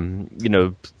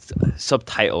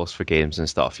 subtitles for games and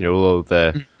stuff. All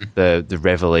the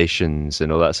revelations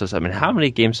and all that stuff. I mean, how many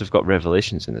games have got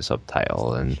revelations in the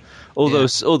subtitle and all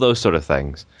those sort of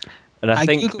things? And I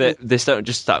think that they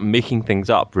start making things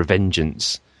up.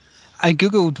 Revengeance. I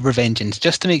googled Revengeance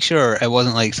just to make sure it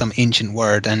wasn't like some ancient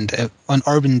word, and on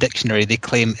Urban Dictionary they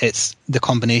claim it's the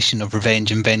combination of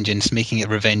revenge and vengeance, making it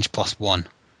revenge plus one.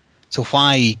 So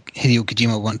why Hideo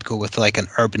Kojima want to go with like an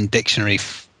Urban Dictionary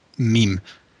meme,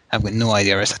 I've got no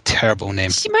idea. It's a terrible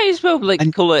name. You might as well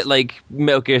call it like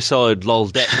Metal Gear Solid Lol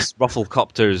Dex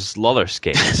Rufflecopters Loller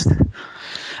Skates.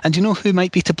 And do you know who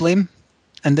might be to blame?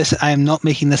 And this, I am not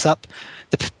making this up.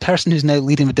 The person who's now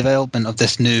leading the development of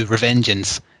this new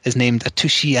Revengeance is named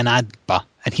Atsushi Inaba,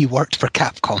 and he worked for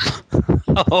Capcom.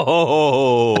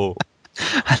 Oh!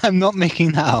 And I'm not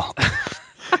making that up.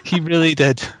 He really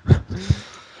did.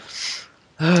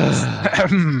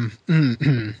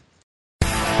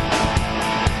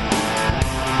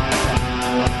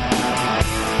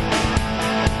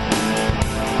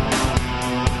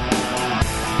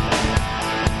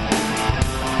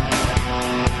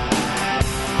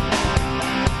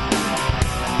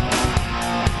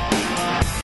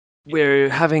 we're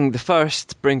having the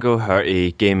first Bringo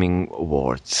Hurty Gaming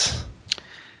Awards.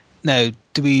 Now,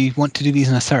 do we want to do these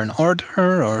in a certain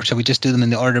order, or shall we just do them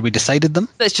in the order we decided them?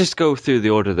 Let's just go through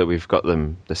the order that we've got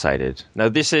them decided. Now,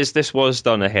 this was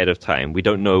done ahead of time. We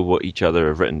don't know what each other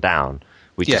have written down.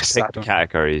 We just picked the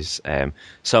categories.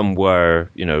 Some were,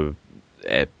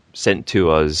 sent to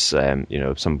us.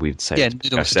 Some we've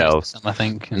decided ourselves. Some, I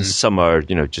think, and some are,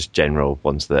 just general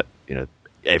ones that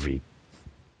every.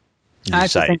 I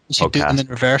actually think we should do them in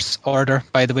reverse order,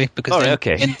 by the way, because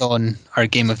we end on our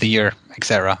Game of the Year,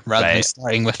 etc., rather than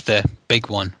starting with the big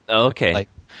one. Okay.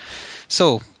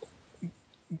 So,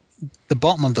 the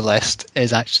bottom of the list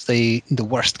is actually the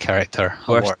worst character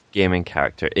award. Worst gaming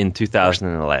character in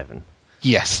 2011.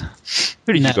 Yes.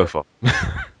 Who did you go for?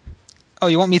 Oh,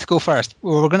 you want me to go first?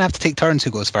 Well, we're going to have to take turns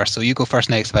who goes first, so you go first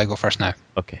next if I go first now.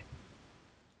 Okay.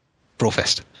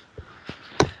 Brofist.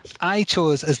 I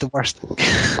chose as the worst...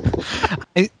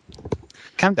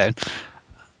 Calm down.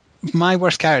 My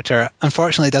worst character,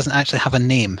 unfortunately, doesn't actually have a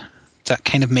name. So that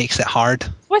kind of makes it hard.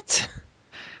 What?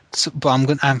 So, but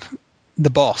I'm the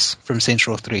boss from Saints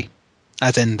Row 3,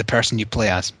 as in the person you play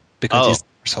as, because he's the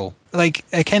asshole. Like,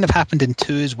 it kind of happened in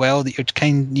 2 as well, that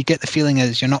you get the feeling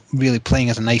as you're not really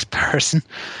playing as a nice person.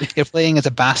 You're playing as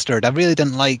a bastard. I really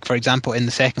didn't like, for example, in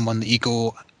the second one, that you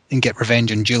go and get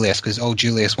revenge on Julius, because all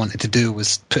Julius wanted to do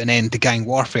was put an end to gang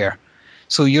warfare.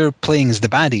 So you're playing as the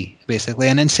baddie, basically,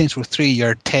 and in Saints Row 3,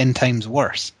 you're 10 times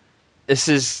worse. This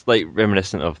is like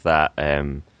reminiscent of that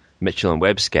Mitchell and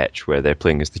Webb sketch where they're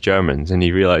playing as the Germans, and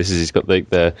he realizes he's got like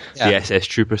the SS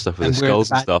Trooper stuff with the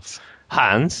skulls and stuff.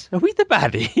 Hans, are we the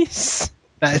baddies?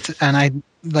 And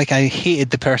I hated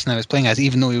the person I was playing as,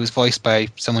 even though he was voiced by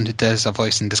someone who does a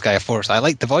voice in Disgaea 4. So I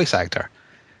liked the voice actor,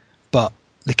 but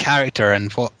the character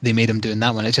and what they made him do in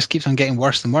that one, it just keeps on getting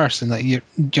worse and worse, and like you're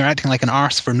acting like an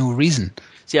arse for no reason.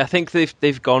 See, I think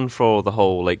they've gone for the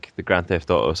whole like the Grand Theft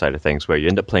Auto side of things, where you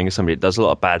end up playing as somebody that does a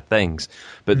lot of bad things,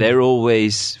 but they're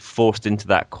always forced into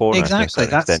that corner. Exactly.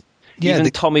 Even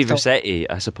Tommy Vercetti,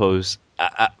 I suppose,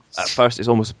 at first is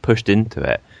almost pushed into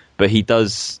it, but he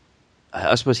does.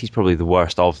 I suppose he's probably the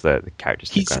worst of the characters.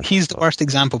 He's the worst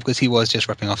example because he was just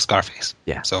ripping off Scarface.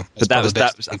 Yeah, so but that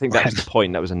was I think that was the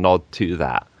point. That was a nod to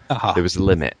that. There was a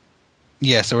limit.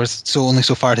 Yes, there was only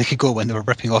so far they could go when they were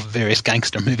ripping off various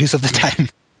gangster movies of the time.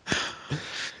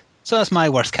 So that's my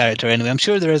worst character anyway. I'm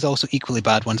sure there is also equally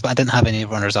bad ones, but I didn't have any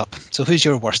runners up. So who's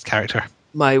your worst character?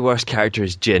 My worst character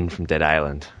is Jin from Dead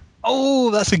Island. Oh,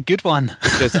 that's a good one.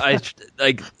 Because I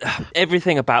like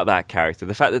everything about that character.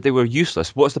 The fact that they were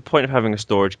useless. What's the point of having a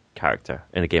storage character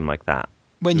in a game like that?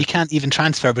 When you can't even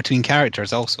transfer between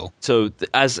characters, also. So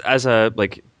as a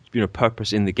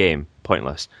purpose in the game,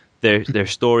 pointless. Their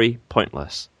story,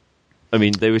 pointless. I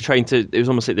mean, they were trying to. It was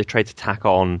almost like they tried to tack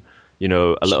on, a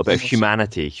little bit of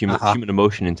humanity, human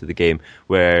emotion into the game,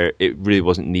 where it really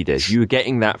wasn't needed. You were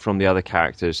getting that from the other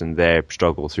characters and their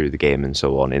struggle through the game and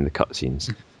so on in the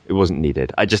cutscenes. It wasn't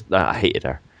needed. I hated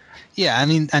her. Yeah, I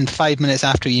mean, and 5 minutes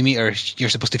after you meet her, you're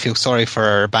supposed to feel sorry for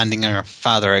her abandoning her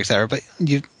father, etc. But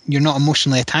you're not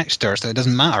emotionally attached to her, so it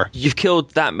doesn't matter. You've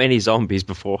killed that many zombies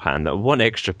beforehand. That one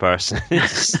extra person.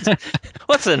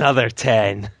 What's another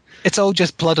 10? It's all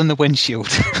just blood on the windshield.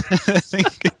 I think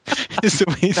is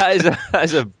the way that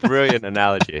is a brilliant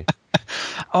analogy.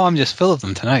 Oh, I'm just full of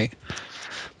them tonight.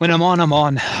 When I'm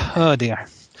on. Oh dear.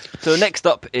 So next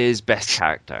up is best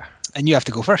character. And you have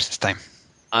to go first this time.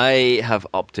 I have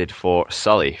opted for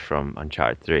Sully from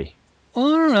Uncharted 3.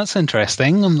 Oh, that's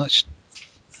interesting. I'm not.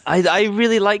 I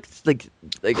really liked like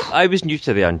I was new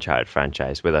to the Uncharted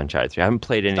franchise with Uncharted 3. I haven't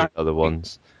played any other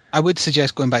ones. I would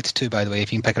suggest going back to 2, by the way,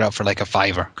 if you can pick it up for like a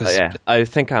 $5. Yeah, I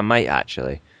think I might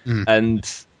actually. And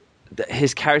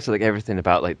his character, like everything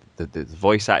about like the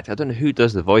voice acting. I don't know who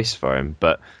does the voice for him,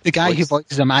 but the guy who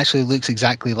voices him actually looks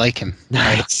exactly like him.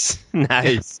 Nice.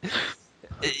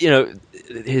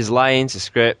 His lines, the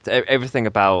script, everything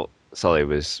about Sully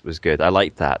was good. I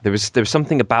liked that. There was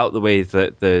something about the way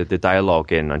that the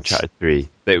dialogue in Uncharted 3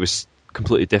 that it was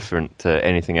completely different to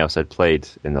anything else I'd played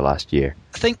in the last year.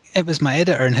 I think it was my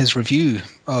editor in his review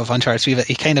of Uncharted 3 that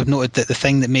he kind of noted that the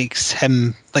thing that makes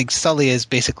him like Sully is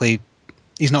basically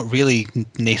he's not really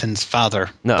Nathan's father,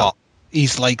 but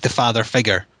he's like the father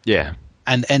figure. Yeah.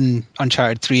 And in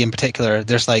Uncharted 3 in particular,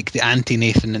 there's like the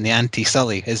anti-Nathan and the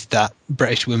anti-Sully is that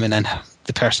British woman and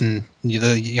the person,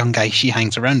 the young guy she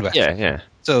hangs around with. Yeah.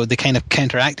 So they kind of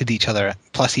counteracted each other,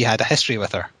 plus he had a history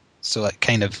with her. So it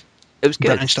kind of was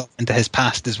good. Branched off into his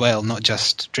past as well, not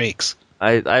just Drake's.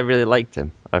 I really liked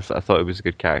him. I thought it was a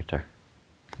good character.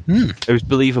 It was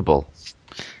believable.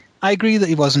 I agree that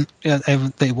he wasn't. Yeah,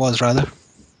 that he was, rather.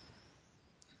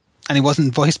 And he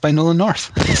wasn't voiced by Nolan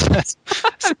North.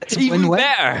 It's even win-win.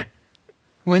 Better.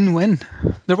 Win-win.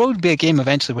 There will be a game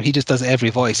eventually where he just does every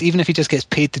voice, even if he just gets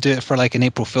paid to do it for like an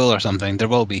April Fool or something. There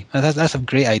will be. That's a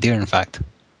great idea, in fact.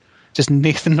 Just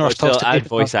Nathan North talks to add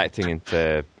voice acting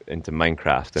into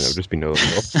Minecraft, and it'll just be Nolan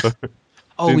North.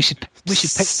 We should pitch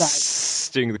that.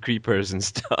 Doing the creepers and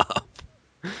stuff.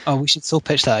 Oh, we should so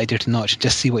pitch that idea to Notch and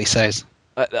just see what he says.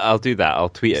 I'll do that. I'll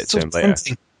tweet it to him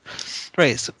later.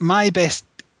 Right, so my best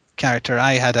character,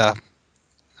 I had a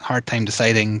hard time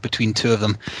deciding between two of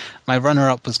them. My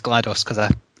runner-up was GLaDOS, because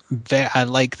I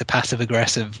like the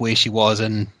passive-aggressive way she was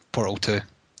in Portal 2.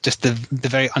 Just the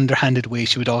very underhanded way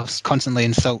she would constantly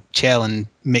insult Chell and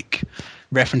make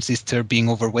references to her being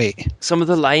overweight. Some of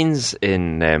the lines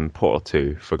in Portal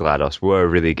 2 for GLaDOS were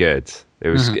really good.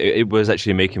 It was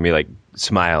actually making me like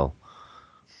smile,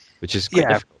 which is quite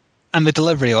difficult. And the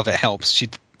delivery of it helps. She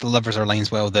delivers her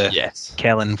lines well.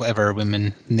 Kellen, whatever her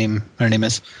name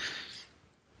is.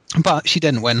 But she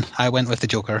didn't win. I went with the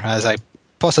Joker, as I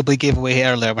possibly gave away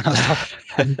earlier when I was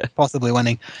talking possibly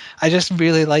winning. I just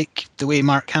really like the way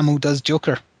Mark Hamill does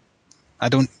Joker. I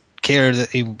don't care that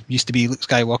he used to be Luke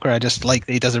Skywalker. I just like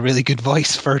that he does a really good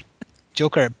voice for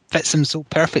Joker. It fits him so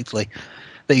perfectly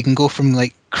that you can go from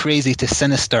like crazy to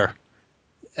sinister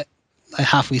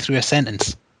halfway through a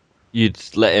sentence. You'd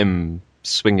let him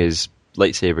swing his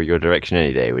lightsaber your direction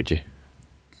any day, would you?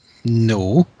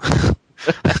 No.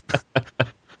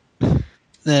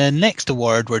 The next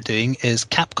award we're doing is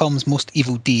Capcom's Most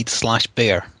Evil Deed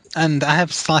 /Bear. And I have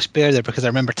 /Bear there because I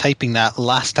remember typing that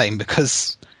last time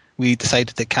because we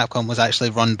decided that Capcom was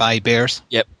actually run by bears.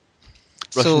 Yep.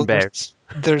 Russian bears.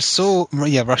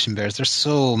 Russian bears. There's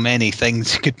so many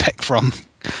things you could pick from.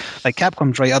 Like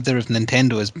Capcom's right up there with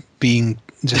Nintendo as being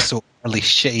just so really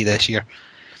shitty this year.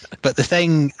 But the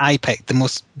thing I picked, the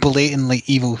most blatantly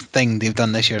evil thing they've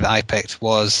done this year that I picked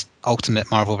was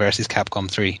Ultimate Marvel vs. Capcom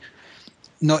 3.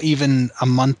 Not even a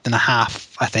month and a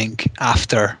half, I think,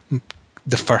 after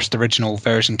the first original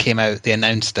version came out, they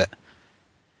announced it.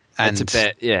 And it's a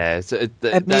bit, yeah.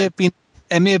 It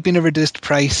may have been a reduced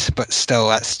price, but still,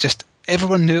 that's just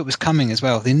everyone knew it was coming as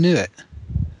well. They knew it,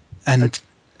 and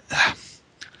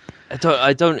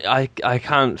I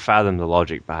can't fathom the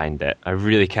logic behind it. I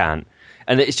really can't.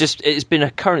 And it's been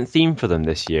a current theme for them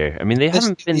this year. I mean, they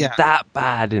haven't been that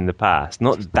bad in the past.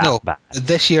 Not that bad.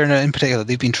 This year in particular,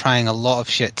 they've been trying a lot of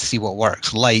shit to see what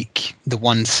works, like the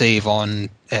one save on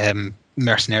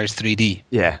Mercenaries 3D.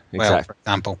 Yeah, exactly. For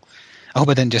example. I hope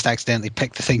I didn't just accidentally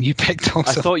pick the thing you picked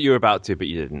also. I thought you were about to, but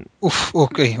you didn't. Oof,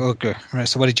 okay. Right,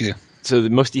 so what did you do? So the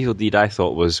Most Evil Deed I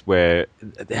thought was where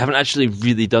they haven't actually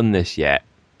really done this yet,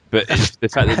 but it's the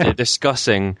fact that they're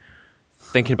discussing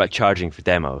thinking about charging for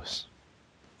demos.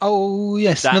 Oh,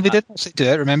 yes. They did actually do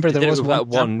it. Remember, there was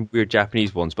one weird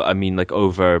Japanese ones, but I mean like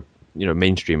over,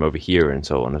 mainstream over here and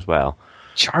so on as well.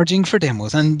 Charging for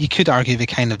demos, and you could argue they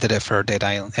kind of did it for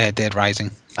Dead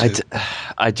Rising.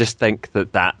 I just think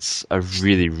that that's a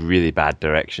really, really bad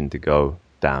direction to go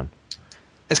down.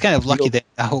 It's kind of lucky that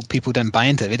I hope people didn't buy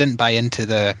into it. They didn't buy into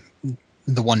the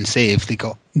one save. They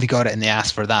got it and they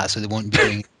asked for that, so they won't be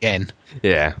doing it again.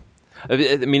 Yeah. I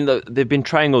mean, they've been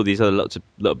trying all these other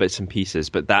little bits and pieces,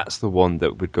 but that's the one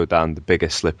that would go down the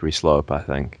biggest slippery slope, I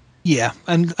think. Yeah,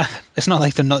 and it's not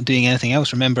like they're not doing anything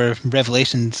else. Remember,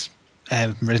 Resident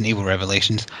Evil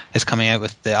Revelations is coming out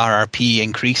with the RRP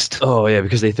increased. Oh yeah,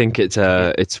 because they think it's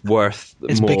worth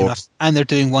more. Big enough, and they're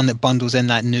doing one that bundles in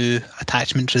that new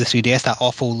attachment to the 3DS, that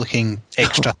awful looking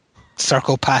extra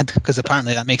circle pad, because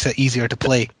apparently that makes it easier to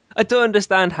play. I don't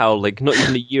understand how, like, not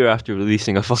even a year after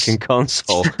releasing a fucking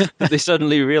console, they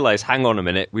suddenly realise, hang on a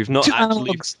minute, we've not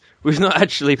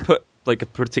actually put like a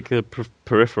particular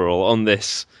peripheral on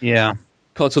this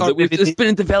console it's been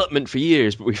in development for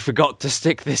years, but we forgot to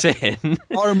stick this in.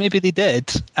 Or maybe they did,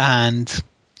 and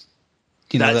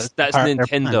that's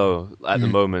Nintendo at the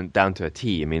moment down to a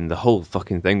T. I mean, the whole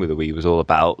fucking thing with the Wii was all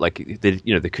about like they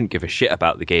couldn't give a shit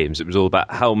about the games. It was all about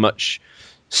how much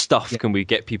stuff can we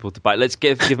get people to buy. Let's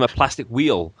give them a plastic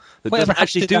wheel that doesn't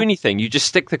actually do anything. You just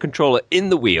stick the controller in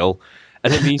the wheel,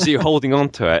 and it means that you're holding on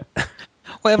to it.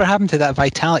 Whatever happened to that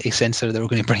vitality sensor that we're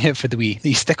going to bring out for the Wii that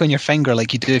you stick on your finger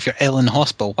like you do if you're ill in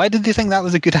hospital? Why did they think that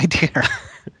was a good idea?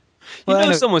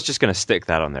 Someone's just going to stick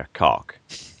that on their cock.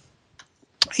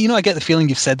 I get the feeling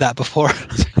you've said that before.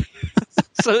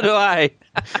 So do I.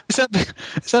 Is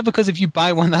that because if you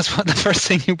buy one, that's what the first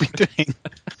thing you'll be doing?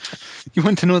 You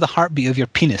want to know the heartbeat of your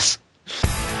penis.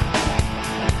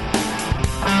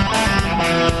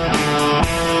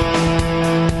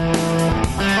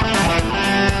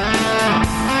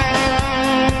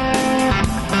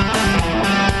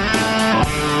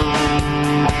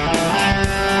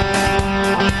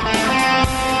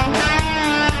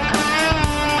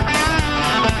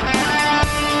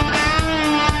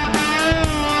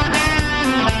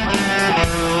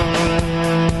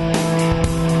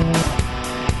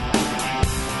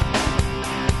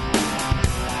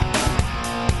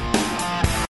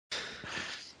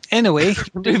 Anyway,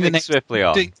 moving swiftly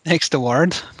on. Doing the next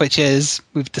award, which is,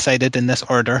 we've decided in this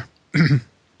order.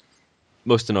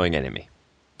 Most annoying enemy.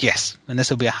 Yes, and this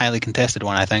will be a highly contested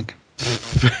one, I think.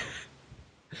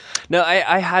 No,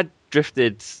 I had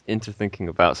drifted into thinking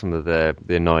about some of the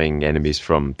annoying enemies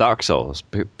from Dark Souls,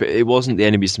 but it wasn't the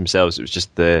enemies themselves, it was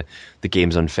just the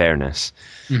game's unfairness.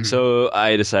 Mm-hmm. So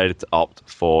I decided to opt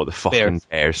for the fucking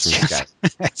bears from Sky.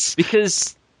 Yes.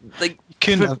 Because, like,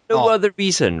 for no other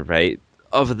reason, right,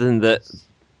 other than that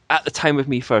at the time of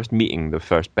me first meeting the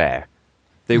first bear,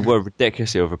 they were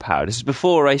ridiculously overpowered. This is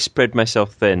before I spread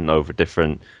myself thin over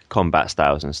different combat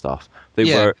styles and stuff.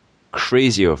 They were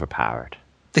crazy overpowered.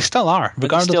 They still are,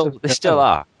 regardless. They still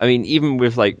are. I mean, even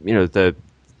with, like, you know, the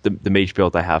mage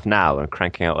build I have now and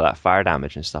cranking out all that fire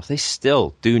damage and stuff, they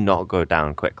still do not go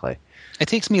down quickly. It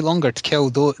takes me longer to kill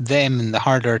them in the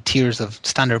harder tiers of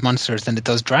standard monsters than it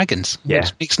does dragons,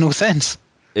 which makes no sense.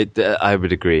 I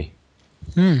would agree.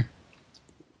 Now,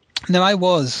 I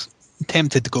was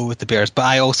tempted to go with the bears, but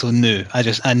I also knew.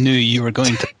 I knew you were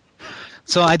going to.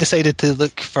 So I decided to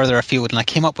look further afield, and I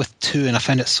came up with two, and I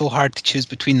found it so hard to choose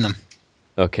between them.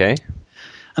 Okay.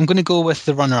 I'm going to go with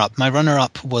the runner-up. My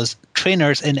runner-up was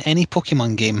trainers in any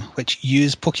Pokemon game which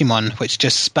use Pokemon which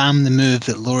just spam the move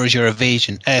that lowers your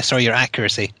your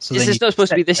accuracy. So this is not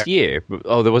supposed to be this year.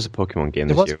 Oh, there was a Pokemon game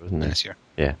this year, wasn't there? This year.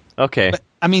 Yeah. Okay. But,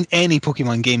 I mean, any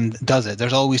Pokemon game does it.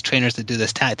 There's always trainers that do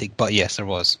this tactic, but yes, there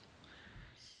was.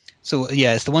 So,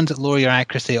 yeah, it's the ones that lower your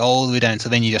accuracy all the way down, so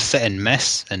then you just sit and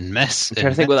miss and miss. I'm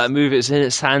trying to think what that move is. Is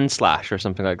it Sand Slash or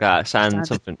something like that?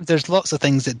 Something. There's lots of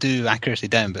things that do accuracy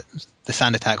down, but the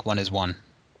Sand Attack one is one.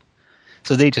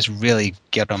 So they just really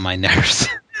get on my nerves.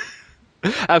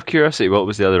 Out of curiosity, what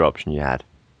was the other option you had?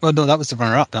 Well, no, that was the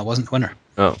runner-up. That wasn't the winner.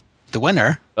 Oh. The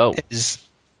winner is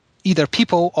either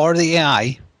people or the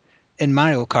AI in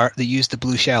Mario Kart that use the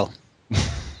blue shell.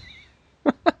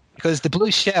 Because the blue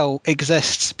shell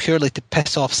exists purely to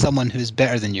piss off someone who's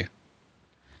better than you.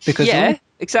 Because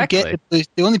exactly.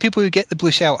 The only people who get the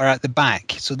blue shell are at the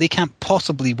back, so they can't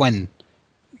possibly win.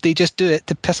 They just do it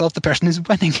to piss off the person who's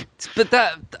winning. But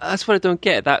that's what I don't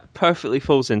get. That perfectly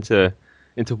falls into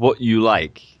what you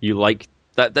like. You like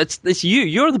that's you.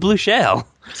 You're the blue shell.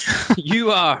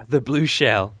 You are the blue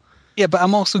shell. Yeah, but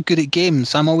I'm also good at games,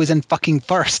 so I'm always in fucking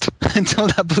first until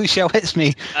that blue shell hits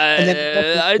me.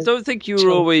 I don't think you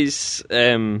were always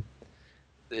in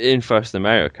first in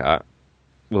Mario Kart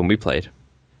when we played.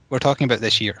 We're talking about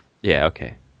this year. Yeah,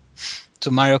 okay.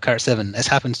 So Mario Kart 7, it's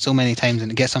happened so many times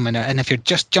and it gets on my nerves. And if you're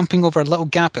just jumping over a little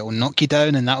gap, it will knock you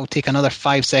down and that will take another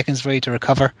 5 seconds for you to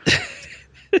recover.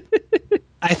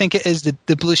 I think it is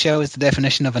the blue shell is the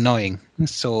definition of annoying.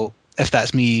 So if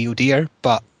that's me, oh dear,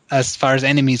 but as far as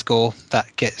enemies go,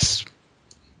 that gets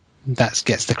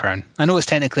the crown. I know it's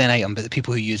technically an item, but the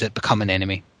people who use it become an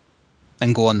enemy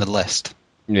and go on the list.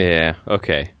 Yeah,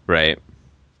 okay, right.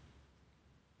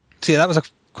 So yeah, that was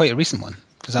quite a recent one,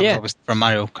 because that was from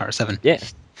Mario Kart 7. Yeah.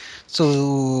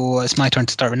 So it's my turn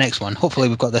to start the next one. Hopefully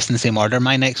we've got this in the same order.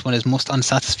 My next one is most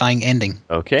unsatisfying ending.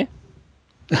 Okay.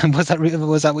 Was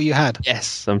that what you had?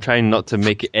 Yes, I'm trying not to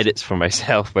make edits for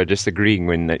myself by just agreeing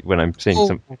when I'm saying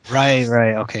something. Right,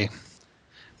 okay.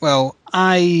 Well,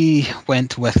 I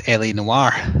went with L.A.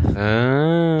 Noire.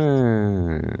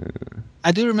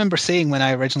 I do remember saying when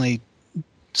I originally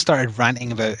started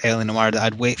ranting about L.A. Noire that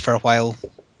I'd wait for a while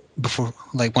before,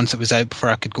 like once it was out, before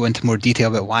I could go into more detail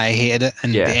about why I hated it,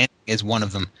 and the ending is one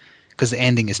of them, because the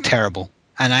ending is terrible.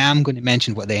 And I am going to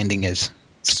mention what the ending is.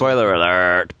 Spoiler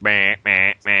alert. Who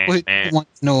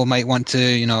might want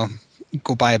to,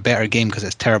 go buy a better game because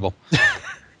it's terrible.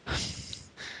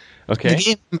 Okay.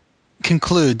 The game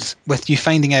concludes with you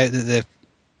finding out that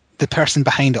the person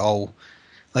behind it all,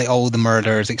 like all the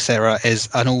murders, etc., is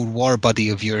an old war buddy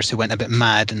of yours who went a bit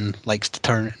mad and likes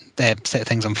to set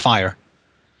things on fire.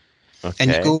 Okay.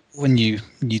 And you go and you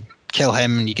kill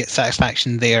him and you get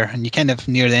satisfaction there, and you kind of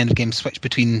near the end of the game switch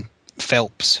between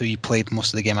Phelps, who you played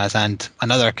most of the game as, and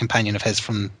another companion of his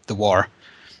from the war.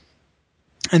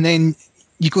 And then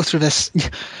you go through this.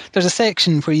 There's a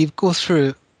section where you go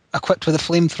through equipped with a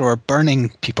flamethrower, burning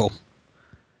people.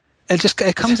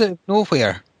 It comes out of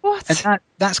nowhere. What? And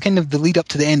that's kind of the lead up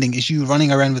to the ending, is you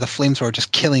running around with a flamethrower,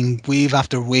 just killing wave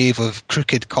after wave of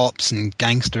crooked cops and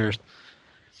gangsters.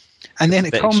 And then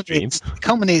it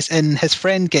culminates in his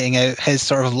friend getting out, his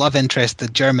sort of love interest, the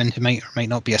German who might or might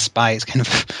not be a spy, it's kind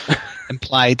of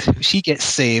implied. She gets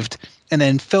saved, and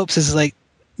then Phillips is like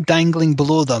dangling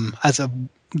below them as a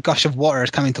gush of water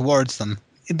is coming towards them.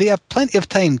 They have plenty of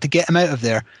time to get him out of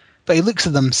there, but he looks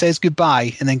at them, says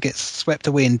goodbye, and then gets swept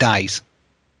away and dies.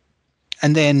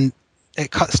 And then it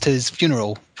cuts to his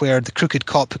funeral, where the crooked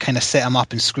cop who kind of set him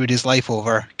up and screwed his life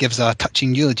over gives a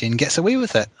touching eulogy and gets away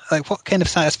with it. Like, what kind of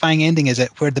satisfying ending is it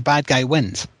where the bad guy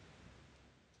wins?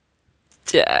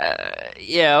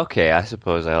 Yeah, okay, I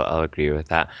suppose I'll agree with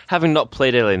that. Having not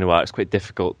played L.A. Noire, it's quite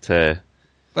difficult to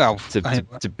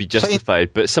be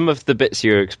justified, but some of the bits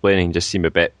you're explaining just seem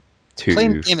a bit too...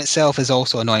 Playing the game itself is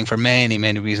also annoying for many,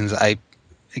 many reasons that I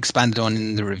expanded on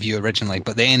in the review originally,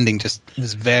 but the ending just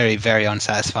was very, very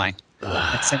unsatisfying.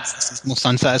 And since this is the most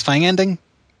unsatisfying ending,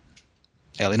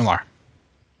 L.A. Noire.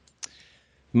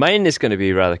 Mine is going to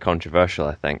be rather controversial,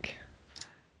 I think.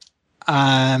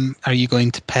 Are you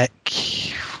going to pick...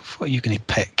 What are you going to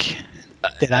pick?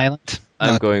 Dead Island?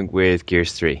 I'm going with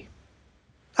Gears 3.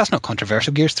 That's not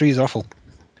controversial. Gears 3 is awful.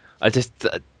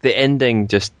 The ending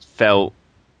just felt...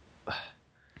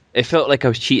 It felt like I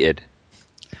was cheated.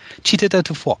 Cheated out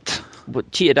of what?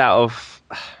 Cheated out of...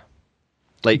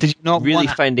 Like, did you not really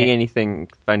finding anything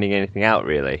out,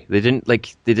 really. They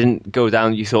didn't go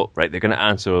down, you thought, right, they're going to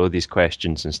answer all these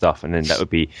questions and stuff, and then that would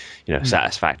be,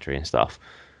 satisfactory and stuff.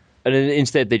 And then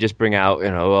instead they just bring out,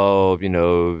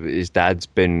 his dad's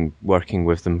been working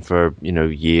with them for,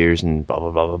 years and blah, blah,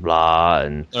 blah, blah, blah.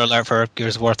 And spoiler alert for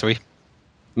Gears of War 3.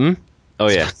 Oh,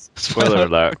 yeah. Spoiler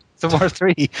alert. Gears of War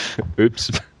 3.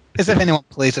 Oops. As if anyone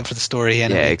plays it for the story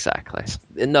anyway. Yeah, exactly.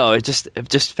 No, it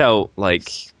just felt like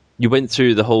you went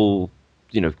through the whole,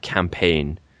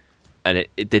 campaign, and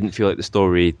it didn't feel like the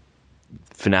story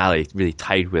finale really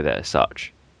tied with it as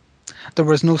such. There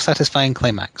was no satisfying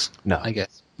climax. No. I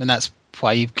guess. And that's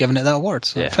why you've given it that award.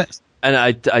 So it fits. And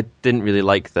I didn't really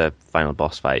like the final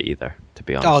boss fight either, to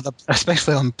be honest. Oh,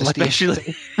 especially on Bloody.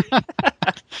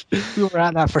 We were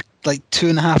at that for like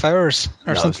 2.5 hours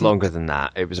or something. It was longer than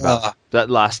that. It was about... that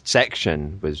last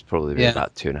section was probably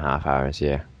about 2.5 hours,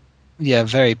 yeah. Yeah,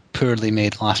 very poorly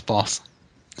made last boss,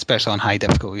 especially on high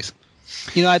difficulties.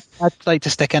 I'd like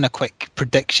to stick in a quick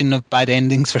prediction of bad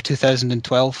endings for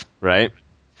 2012. Right.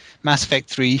 Mass Effect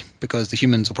 3, because the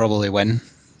humans will probably win.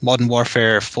 Modern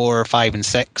Warfare 4, 5, and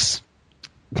 6.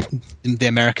 The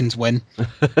Americans win.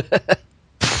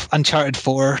 Uncharted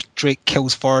 4, Drake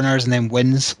kills foreigners and then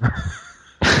wins.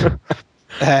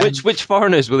 Which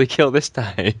foreigners will he kill this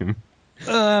time?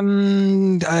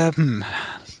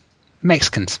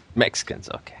 Mexicans. Mexicans,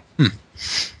 okay.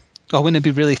 Oh, wouldn't it be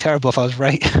really terrible if I was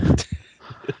right?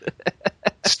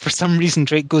 For some reason,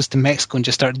 Drake goes to Mexico and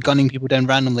just starts gunning people down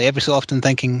randomly every so often,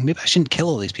 thinking, maybe I shouldn't kill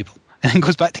all these people. And then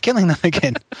goes back to killing them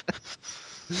again.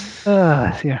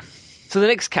 Yeah. So the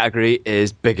next category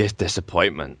is biggest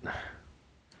disappointment.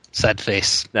 Sad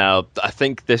face. Now, I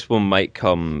think this one might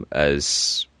come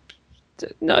as...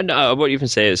 No, I won't even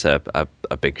say it's a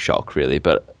big shock, really,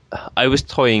 but I was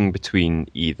toying between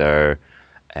either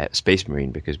Space Marine,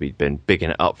 because we'd been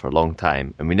bigging it up for a long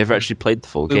time, and we never actually played the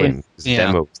full game, because the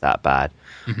demo was that bad.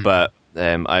 Mm-hmm. But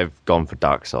I've gone for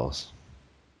Dark Souls.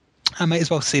 I might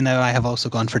as well say now I have also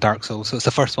gone for Dark Souls, so it's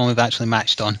the first one we've actually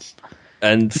matched on.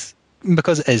 And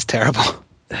because it is terrible.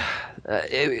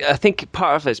 I think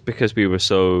part of it's because we were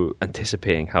so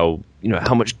anticipating how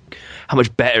much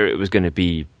better it was going to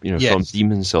be, from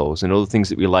Demon Souls and all the things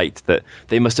that we liked that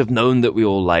they must have known that we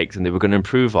all liked and they were going to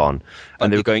improve on.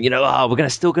 And they were going, we're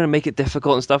still going to make it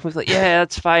difficult and stuff. And we was like, yeah,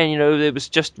 that's fine. It was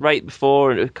just right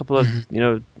before, and a couple of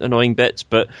annoying bits,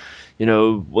 but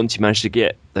once you manage to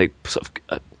get like sort of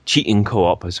a cheating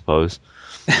co-op, I suppose,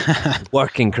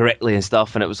 working correctly and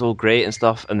stuff, and it was all great and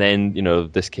stuff, and then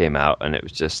this came out and it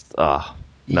was just it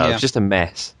was just a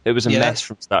mess. It was a mess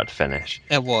from start to finish.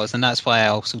 It was, and that's why I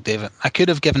also gave it. I could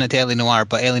have given it to L.A. Noire,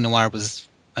 but L.A. Noire was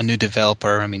a new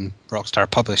developer. I mean, Rockstar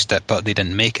published it, but they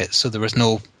didn't make it, so there was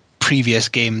no previous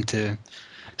game to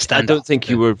stand up. I don't think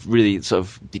you were really sort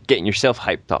of getting yourself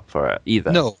hyped up for it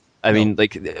either. No. I mean,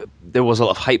 like, there was a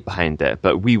lot of hype behind it,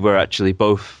 but we were actually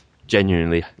both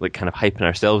genuinely like kind of hyping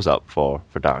ourselves up for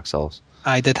Dark Souls.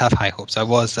 I did have high hopes. I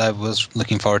was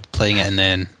looking forward to playing it, and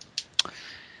then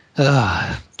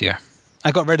dear,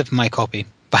 I got rid of my copy,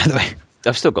 by the way.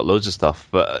 I've still got loads of stuff,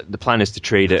 but the plan is to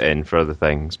trade it in for other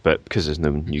things, but because there's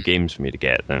no new games for me to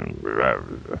get, then...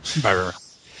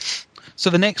 So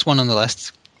the next one on the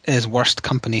list is worst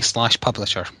company /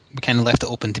 publisher. We kind of left it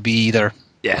open to be either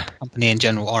company in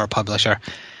general or a publisher.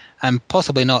 And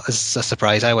possibly not as a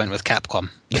surprise, I went with Capcom.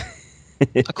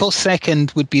 A close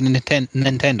second would be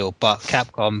Nintendo, but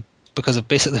Capcom, because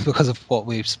of what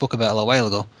we spoke about a little while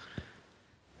ago,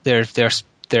 they're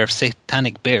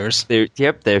satanic bears.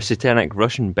 They're satanic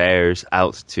Russian bears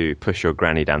out to push your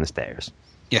granny down the stairs.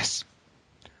 Yes.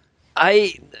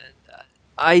 I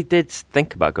did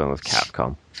think about going with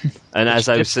Capcom. And as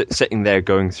I was sitting there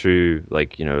going through,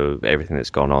 like, everything that's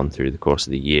gone on through the course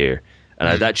of the year, And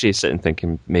I'd actually sitting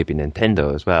thinking maybe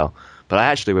Nintendo as well. But I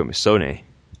actually went with Sony.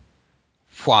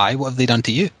 Why? What have they done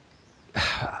to you?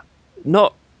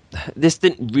 This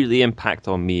didn't really impact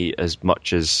on me as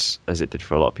much as it did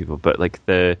for a lot of people, but like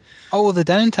the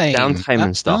downtime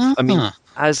and stuff. I mean,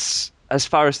 as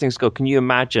far as things go, can you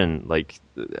imagine like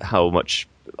how much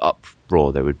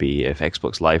uproar there would be if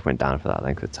Xbox Live went down for that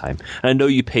length of time? And I know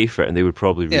you pay for it, and they would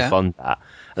probably refund that.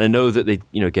 And I know that they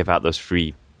give out those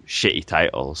free shitty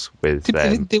titles with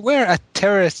they were a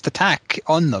terrorist attack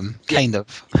on them, kind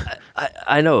of.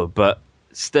 I know, but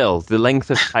still, the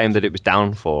length of time that it was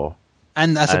down for.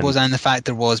 And I suppose, and the fact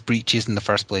there was breaches in the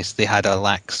first place, they had a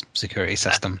lax security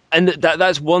system. And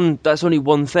that's only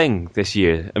one thing this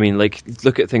year. I mean, like,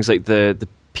 look at things like the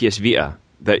PS Vita.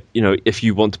 That, if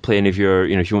you want to play any of your,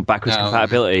 if you want backwards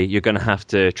compatibility, you're going to have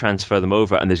to transfer them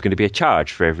over, and there's going to be a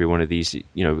charge for every one of these,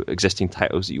 existing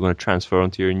titles that you want to transfer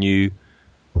onto your new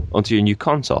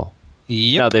console.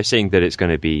 Yep. Now they're saying that it's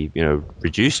going to be,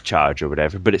 reduced charge or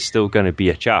whatever, but it's still going to be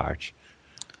a charge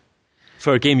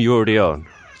for a game you already own.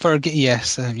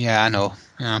 Yes, I know.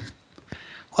 Yeah.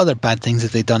 What other bad things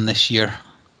have they done this year?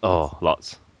 Oh,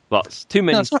 lots. Too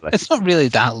many. No, it's not really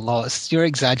that lots. You're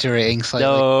exaggerating slightly.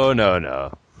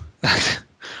 No.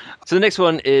 So the next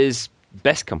one is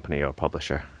best company or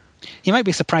publisher. You might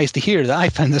be surprised to hear that I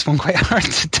found this one quite hard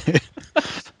to do.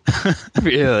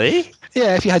 Really?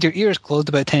 Yeah, if you had your ears closed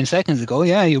about 10 seconds ago,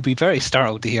 you'll be very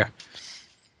startled to hear.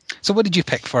 So what did you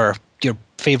pick for your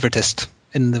favoritist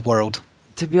in the world?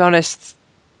 To be honest...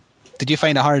 Did you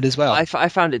find it hard as well? I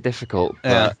found it difficult,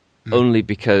 but only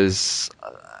because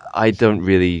I don't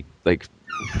really,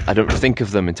 I don't think of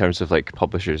them in terms of,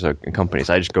 publishers or companies.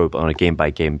 I just go on a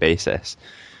game-by-game basis.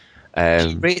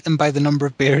 You rate them by the number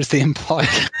of bears they employ.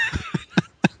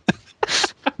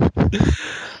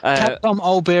 Capcom,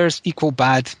 all bears equal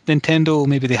bad. Nintendo,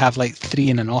 maybe they have 3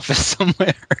 in an office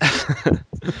somewhere.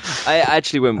 I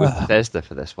actually went with Bethesda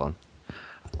for this one.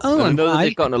 Oh, I know that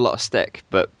they've gotten a lot of stick,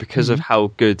 but because of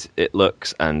how good it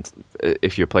looks, and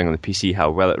if you're playing on the PC, how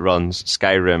well it runs,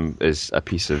 Skyrim is a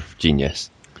piece of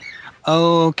genius.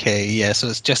 Okay, yeah, so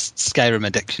it's just Skyrim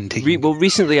addiction.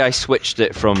 Recently I switched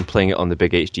it from playing it on the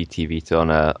big HD TV to on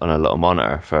a little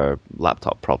monitor for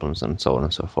laptop problems and so on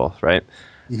and so forth, right?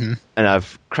 Mm-hmm. And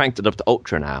I've cranked it up to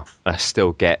Ultra now, and I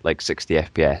still get 60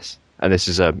 FPS. And this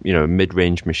is a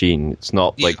mid-range machine. It's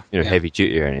not heavy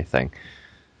duty or anything.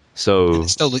 So and it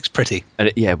still looks pretty. And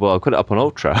I put it up on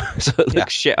Ultra, so it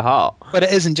looks shit hot. But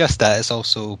it isn't just that; it's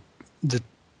also the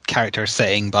character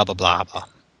saying blah blah blah blah.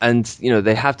 And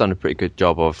they have done a pretty good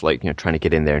job of trying to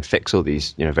get in there and fix all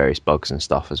these various bugs and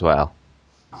stuff as well.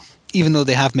 Even though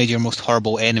they have made your most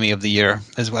horrible enemy of the year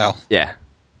as well. Yeah.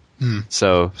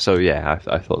 So I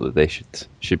thought that they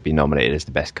should be nominated as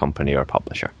the best company or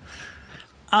publisher.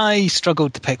 I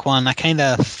struggled to pick one. I kind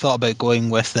of thought about going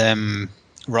with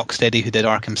Rocksteady, who did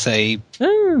Arkham Asylum,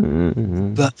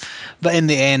 but in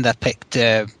the end I picked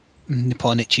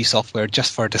Nippon Ichi Software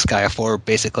just for Disgaea 4,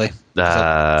 basically.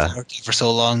 For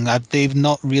so long, they've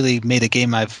not really made a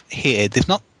game I've hated. They've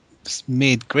not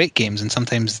made great games, and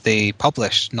sometimes they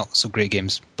publish not so great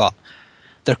games, but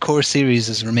their core series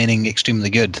is remaining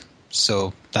extremely good,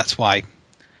 so that's why.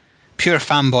 Pure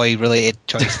fanboy related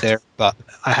choice there, but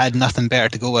I had nothing better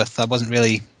to go with. I wasn't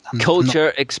really...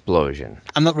 explosion.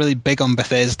 I'm not really big on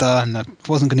Bethesda, and I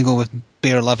wasn't going to go with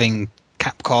bear-loving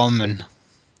Capcom and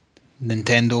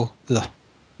Nintendo.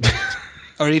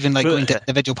 Or even going to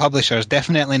individual publishers.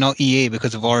 Definitely not EA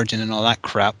because of Origin and all that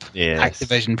crap. Yes.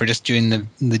 Activision for just doing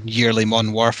the yearly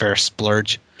Modern Warfare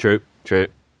splurge. True.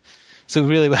 So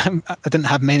really, I didn't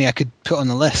have many I could put on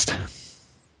the list.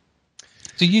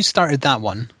 So you started that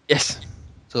one. Yes.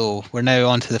 So we're now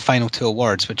on to the final 2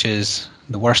 awards, which is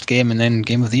the worst game and then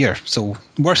game of the year. So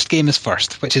worst game is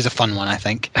first, which is a fun one, I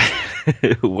think.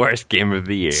 Worst game of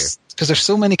the year. Because there's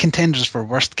so many contenders for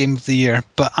worst game of the year,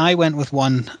 but I went with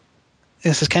one.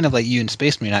 This is kind of like you and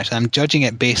Space Marine, actually. I'm judging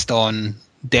it based on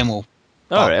demo.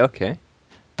 All right, okay.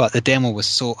 But the demo was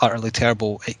so utterly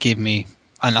terrible, it gave me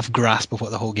enough grasp of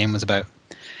what the whole game was about.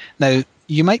 Now,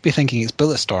 you might be thinking it's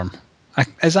Bulletstorm.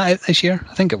 Is that it this year?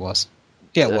 I think it was.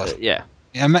 Yeah, it was. Yeah.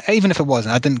 Even if it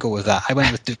wasn't, I didn't go with that. I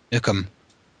went with Duke Nukem.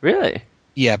 Really?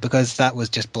 Yeah, because that was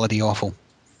just bloody awful.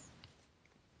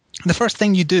 The first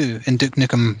thing you do in Duke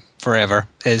Nukem Forever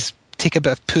is take a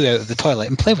bit of poo out of the toilet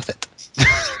and play with it.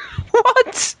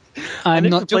 What? I'm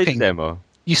not joking. Demo.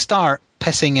 You start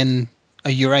pissing in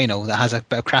a urinal that has a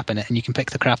bit of crap in it, and you can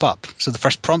pick the crap up. So the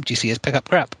first prompt you see is pick up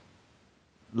crap.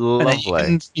 Lovely. And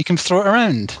then you can throw it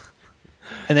around.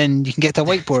 And then you can get to a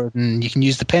whiteboard and you can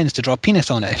use the pens to draw a penis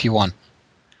on it if you want.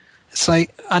 It's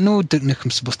like, I know Duke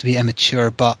Nukem's supposed to be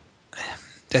immature, but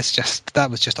That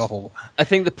was just awful. I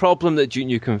think the problem that Duke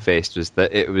Nukem faced was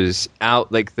that it was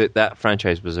out, like that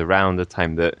franchise was around the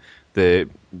time that the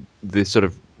sort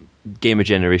of gamer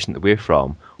generation that we're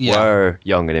from were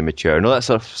young and immature, and all that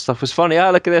sort of stuff was funny.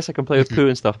 Look at this, I can play with poo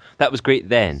and stuff. That was great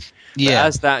then. Yeah. But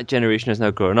as that generation has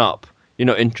now grown up, you're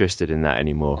not interested in that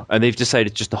anymore, and they've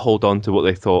decided just to hold on to what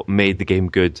they thought made the game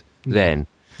good then.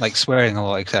 Like swearing a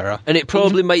lot, etc. And it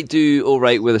probably might do all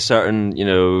right with a certain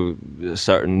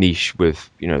niche with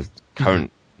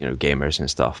current gamers and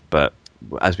stuff, but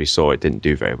as we saw, it didn't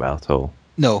do very well at all.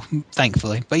 No,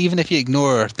 thankfully. But even if you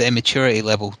ignore the immaturity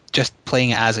level, just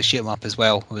playing it as a shoot 'em up as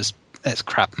well it's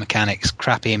crap mechanics,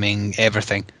 crap aiming,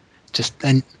 everything.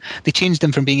 And they changed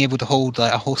them from being able to hold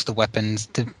like a host of weapons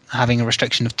to having a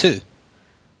restriction of 2,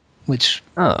 which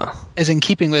is in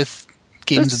keeping with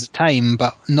games of the time,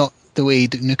 but not the way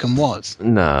Duke Nukem was.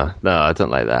 No, I don't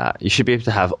like that. You should be able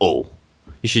to have all.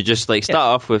 You should just start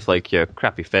off with like your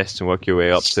crappy fists and work your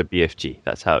way up to BFG.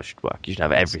 That's how it should work. You should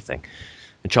have everything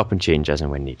and chop and change as and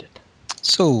when needed.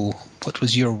 So, what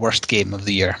was your worst game of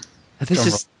the year? This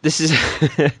is this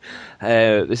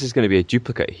is going to be a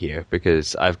duplicate here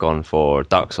because I've gone for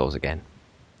Dark Souls again.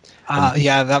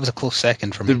 That was a close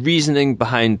second for me. The reasoning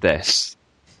behind this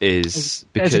is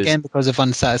because of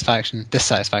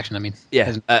dissatisfaction. I mean,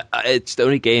 it's the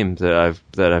only game that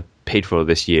I've paid for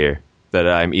this year that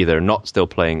I'm either not still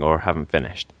playing or haven't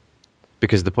finished.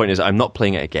 Because the point is, I'm not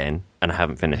playing it again, and I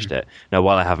haven't finished it. Now,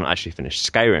 while I haven't actually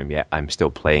finished Skyrim yet, I'm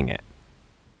still playing it.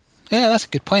 Yeah, that's a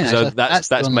good point. So that's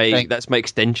my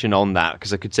extension on that,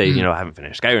 because I could say, I haven't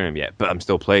finished Skyrim yet, but I'm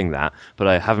still playing that. But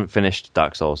I haven't finished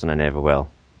Dark Souls, and I never will.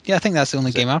 Yeah, I think that's the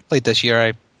only game I've played this year.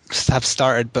 I have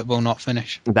started but will not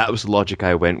finish. That was the logic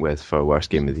I went with for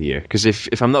worst game of the year. Because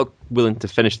if I'm not willing to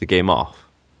finish the game off,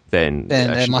 then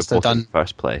it must have done in the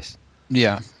first place.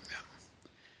 Yeah.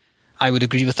 I would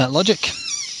agree with that logic.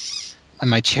 And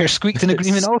my chair squeaked in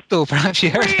agreement also. Perhaps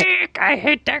you heard it. I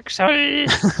hate Dark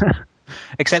Souls.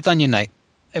 Except Onion Knight.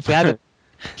 If we had it,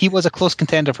 he was a close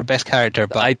contender for best character.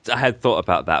 But I had thought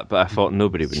about that, but I thought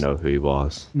nobody would know who he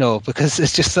was. No, because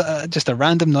it's just a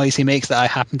random noise he makes that I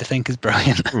happen to think is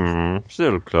brilliant.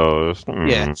 Still close.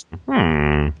 Yeah.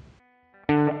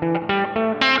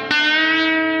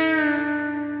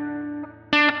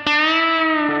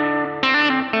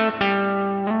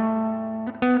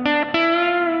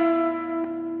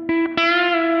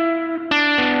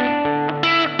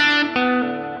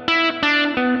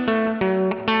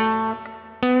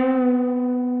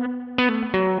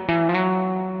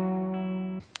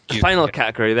 Final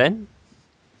category then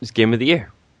is Game of the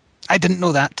Year. I didn't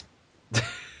know that.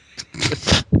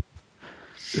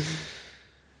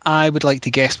 I would like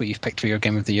to guess what you've picked for your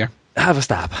Game of the Year. Have a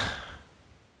stab.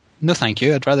 No, thank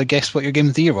you. I'd rather guess what your Game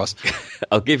of the Year was.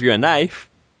 I'll give you a knife.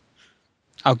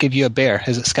 I'll give you a bear.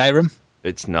 Is it Skyrim?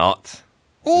 It's not.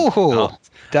 Oh,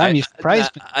 damn! You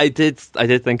surprised me. I did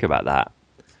think about that,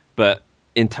 but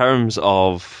in terms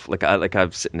of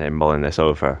I'm sitting there mulling this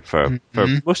over for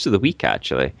most of the week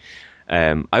actually.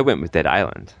 I went with Dead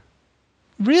Island.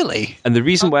 Really? And the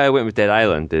reason why I went with Dead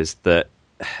Island is that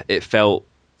it felt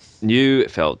new,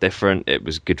 it felt different, it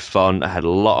was good fun. I had a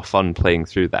lot of fun playing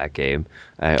through that game.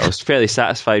 I was fairly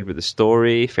satisfied with the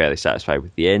story, fairly satisfied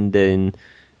with the ending.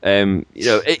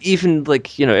 Even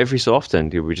every so often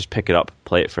we would just pick it up,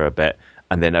 play it for a bit,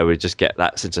 and then I would just get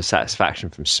that sense of satisfaction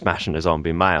from smashing a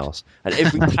zombie miles. And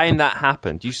every time that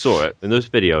happened, you saw it in those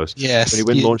videos. Yes. When he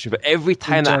went launching, but every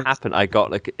time that happened, I got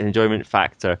like an enjoyment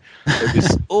factor. It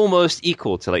was almost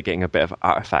equal to like getting a bit of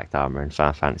artifact armor in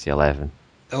Final Fantasy XI.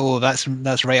 Oh, that's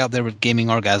right up there with gaming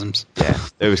orgasms. Yeah,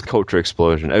 it was culture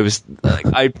explosion. It was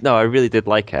I really did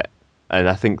like it, and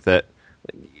I think that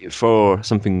for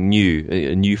something new,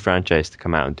 a new franchise to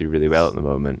come out and do really well at the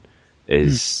moment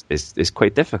is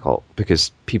quite difficult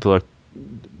because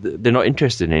they're not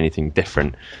interested in anything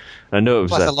different. And I know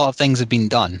it was a lot of things have been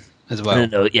done as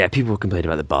well. Yeah, people complain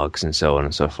about the bugs and so on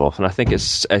and so forth, and I think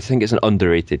it's an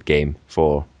underrated game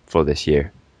for this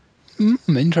year.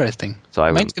 Interesting. So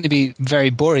mine's going to be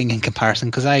very boring in comparison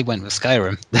because I went with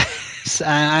Skyrim.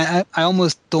 I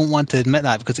almost don't want to admit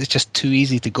that because it's just too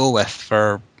easy to go with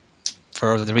for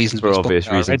the reasons for obvious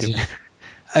reasons.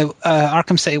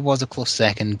 Arkham City was a close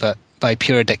second, but by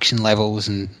pure addiction levels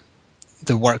and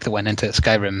the work that went into it,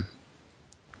 Skyrim.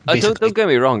 Don't get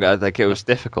me wrong. I think it was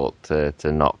difficult to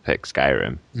not pick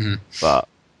Skyrim, but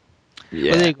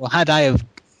yeah. Well, there you go. Had I have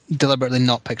deliberately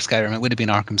not picked Skyrim, it would have been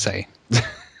Arkham City.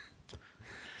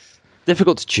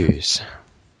 Difficult to choose.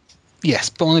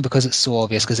 Yes, but only because it's so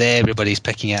obvious, because everybody's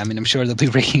picking it. I mean, I'm sure they'll be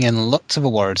raking in lots of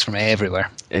awards from everywhere.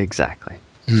 Exactly.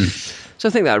 So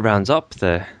I think that rounds up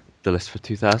the the list for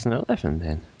 2011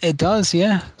 then. It does,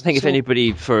 yeah. I think if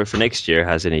anybody for next year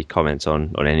has any comments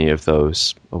on any of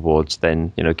those awards,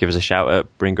 then give us a shout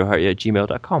at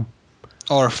bringohurty@gmail.com.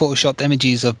 Or photoshopped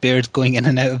images of bears going in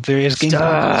and out of various game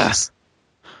modes.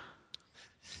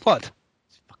 What?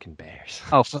 Fucking bears.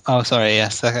 Oh, sorry,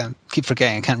 yes. I keep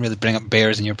forgetting. I can't really bring up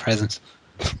bears in your presence.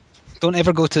 Don't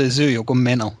ever go to the zoo, you'll go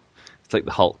mental. It's like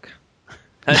the Hulk.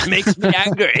 That makes me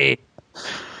angry.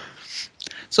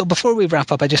 So before we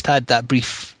wrap up, I just had that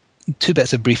two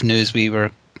bits of brief news we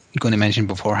were going to mention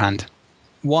beforehand.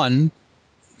 One,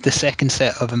 the second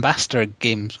set of Ambassador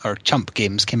games, or Chump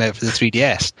games, came out for the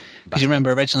 3DS. Because you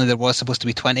remember originally there was supposed to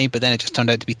be 20, but then it just turned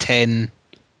out to be 10.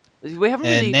 We haven't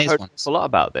really heard a lot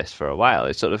about this for a while.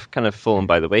 It's sort of kind of fallen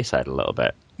by the wayside a little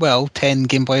bit. Well, 10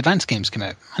 Game Boy Advance games came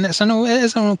out. And it is an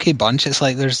okay bunch. It's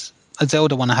like there's a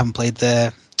Zelda one I haven't played.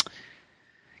 Can't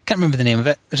remember the name of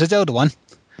it. There's a Zelda one.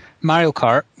 Mario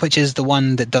Kart, which is the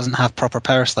one that doesn't have proper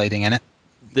power sliding in it.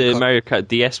 The Mario Kart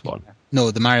DS one?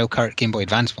 No, the Mario Kart Game Boy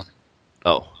Advance one.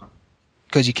 Oh.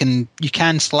 Because you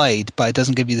can slide, but it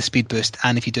doesn't give you the speed boost,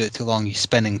 and if you do it too long, you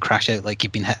spin and crash out like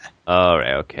you've been hit. Oh,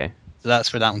 right, okay. So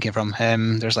that's where that one came from.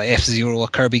 There's like F-Zero, a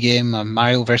Kirby game, a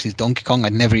Mario versus Donkey Kong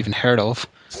I'd never even heard of.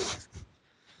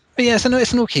 But yeah, it's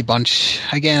an okay bunch.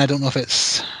 Again, I don't know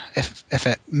if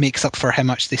it makes up for how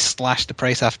much they slashed the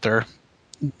price after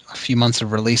a few months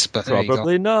of release, but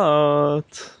probably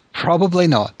not. Probably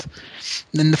not.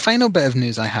 Then the final bit of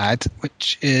news I had,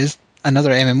 which is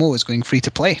another MMO is going free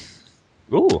to play.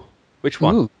 Ooh, which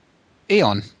one?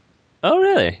 Aeon. Oh,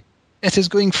 really? It is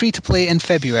going free to play in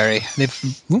February.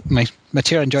 My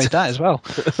chair enjoyed that as well.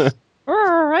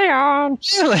 Aeon.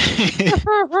 Really?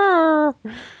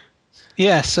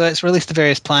 Yeah, so it's released the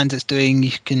various plans it's doing.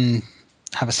 You can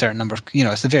have a certain number of,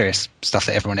 it's the various stuff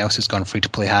that everyone else who's gone free to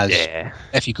play has. Yeah.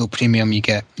 If you go premium, you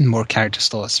get more character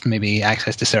slots, maybe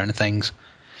access to certain things.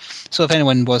 So if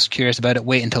anyone was curious about it,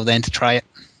 wait until then to try it.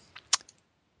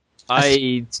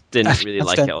 I didn't really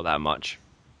like it all that much.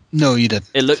 No, you didn't.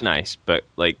 It looked nice, but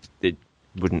it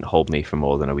wouldn't hold me for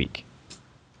more than a week.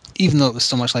 Even though it was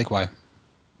so much like WoW?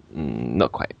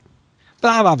 Not quite.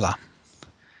 Blah, blah, blah.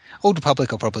 Old Republic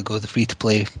will probably go the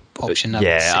free-to-play option.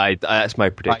 Yeah, that's my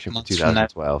prediction for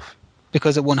 2012.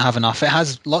 Because it won't have enough. It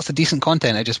has lots of decent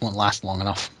content, it just won't last long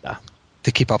enough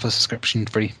to keep up a subscription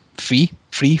free.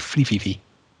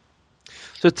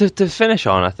 So to finish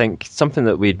on, I think something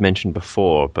that we'd mentioned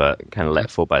before, but kind of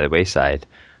let fall by the wayside,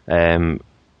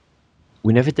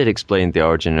 we never did explain the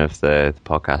origin of the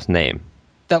podcast name.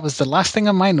 That was the last thing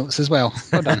on my notes as well.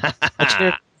 Hold on.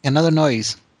 Another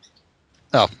noise.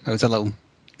 Oh, it was a little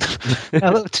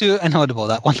too inaudible,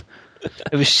 that one.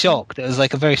 It was shocked. It was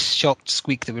like a very shocked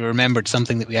squeak that we remembered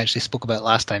something that we actually spoke about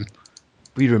last time.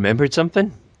 We remembered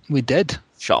something? We did.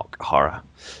 Shock, horror.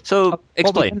 So,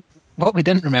 explain. What we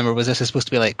didn't remember was this is supposed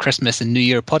to be like Christmas and New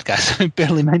Year podcast. We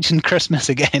barely mentioned Christmas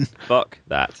again. Fuck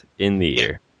that. In the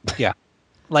year. Yeah.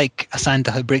 Like a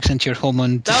Santa who breaks into your home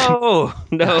on...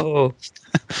 No.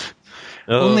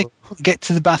 Only get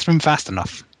to the bathroom fast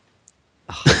enough.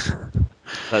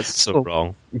 That's so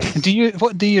wrong.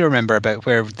 What do you remember about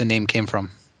where the name came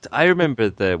from? I remember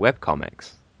the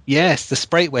webcomics. Yes, the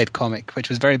Sprite webcomic, which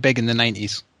was very big in the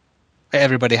 90s.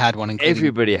 Everybody had one.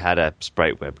 Everybody had a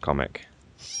Sprite webcomic.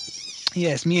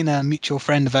 Yes, me and a mutual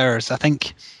friend of ours, I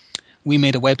think we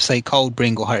made a website called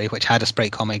Brain Go Hurty, which had a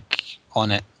Sprite comic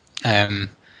on it.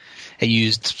 It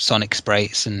used Sonic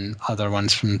sprites and other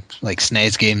ones from like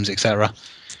SNES games, etc.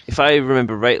 If I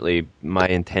remember rightly, my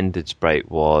intended sprite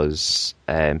was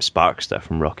Sparkster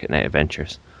from Rocket Knight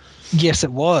Adventures. Yes,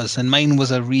 it was, and mine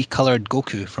was a recolored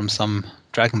Goku from some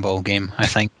Dragon Ball game, I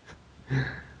think.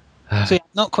 So yeah,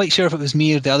 not quite sure if it was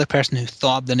me or the other person who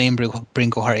thought of the name Brain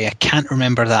Go Hurty. I can't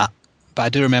remember that, but I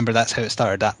do remember that's how it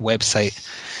started, that website.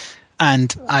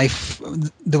 And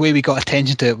the way we got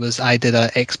attention to it was I did an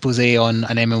expose on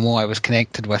an MMO I was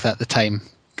connected with at the time.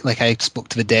 Like I spoke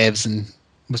to the devs and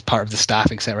was part of the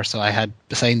staff, etc. So I had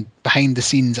behind the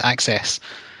scenes access.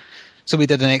 So we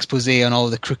did an expose on all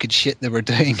the crooked shit they were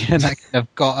doing, and that kind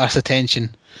of got us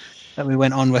attention that we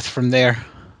went on with from there.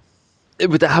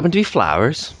 Would that happen to be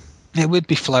Flowers? It would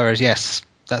be Flowers, yes.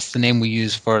 That's the name we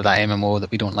use for that MMO that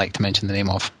we don't like to mention the name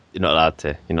of. You're not allowed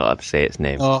to say its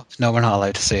name. Oh, no, we're not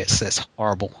allowed to say it. It's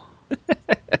horrible.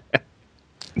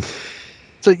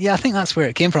 So yeah, I think that's where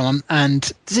it came from. And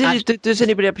does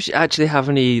anybody actually have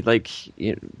any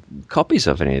copies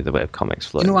of any of the webcomics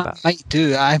floating about? I might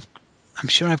do. I'm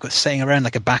sure I've got sitting around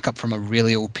like a backup from a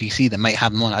really old PC that might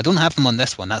have them on. I don't have them on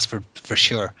this one, that's for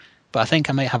sure. But I think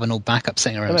I might have an old backup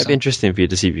sitting around. It might be interesting for you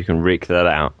to see if you can rake that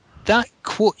out. that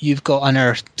quote you've got on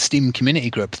our Steam community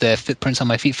group, the footprints on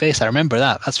my feet face, I remember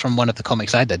that. That's from one of the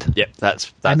comics I did. Yep,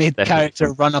 that's I made the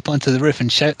character run up onto the roof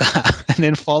and shout that and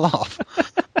then fall off.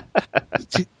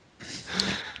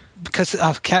 Because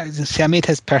I made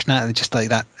his personality just like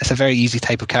that. It's a very easy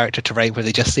type of character to write where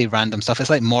they just say random stuff. It's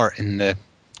like Mort in the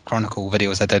Chronicle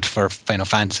videos I did for Final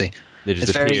Fantasy. They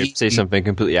just appear, say something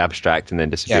completely abstract and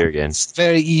then disappear again. It's a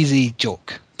very easy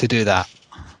joke to do that.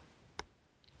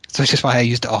 So it's just why I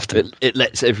used it often. It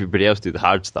lets everybody else do the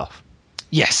hard stuff.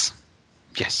 Yes.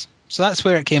 So that's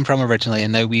where it came from originally,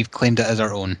 and now we've claimed it as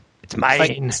our own. It's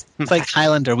mine. It's like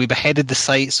Highlander. We beheaded the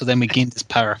site, so then we gained its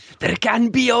power. There can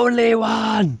be only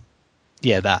one.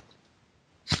 Yeah, that.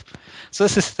 So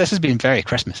this has been very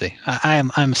Christmassy. I'm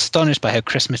astonished by how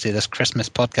Christmassy this Christmas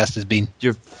podcast has been.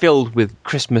 You're filled with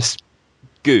Christmas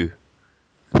goo.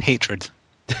 Hatred.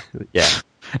 Yeah.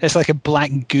 It's like a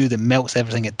black goo that melts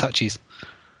everything it touches.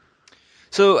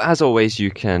 So, as always, you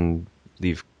can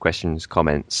leave questions,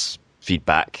 comments,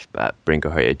 feedback at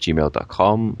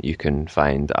bringohurty@gmail.com. You can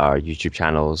find our YouTube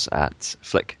channels at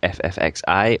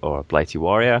FlickFFXI or Blighty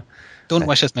Warrior. Don't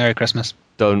wish us Merry Christmas.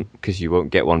 Don't, because you won't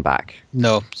get one back.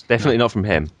 No. Definitely not from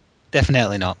him.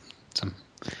 Definitely not. So,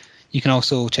 you can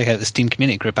also check out the Steam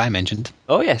community group I mentioned.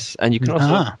 Oh, yes. And you can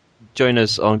also join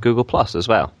us on Google Plus as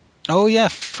well. Oh, yeah.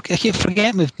 I keep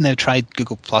forgetting we've now tried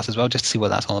Google Plus as well, just to see what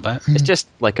that's all about. It's just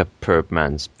like a perv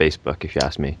man's Facebook, if you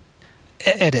ask me.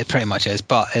 It pretty much is,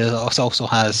 but it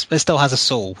still has a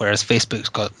soul, whereas Facebook's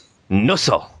got no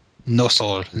soul. No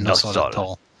soul at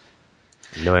all.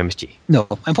 No MSG. No.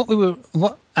 And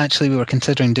what actually we were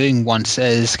considering doing once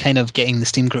is kind of getting the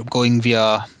Steam group going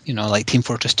via, like Team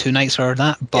Fortress 2 nights or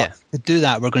that. But to do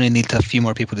that, we're going to need a few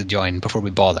more people to join before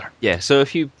we bother. Yeah, so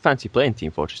if you fancy playing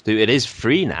Team Fortress 2, it is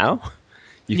free now.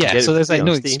 So there's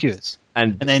no Steam. excuse.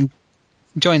 And then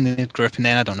join the group, and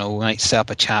then, I don't know, we might set up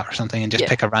a chat or something and just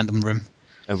pick a random room.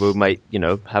 And we might,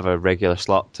 have a regular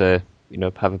slot to,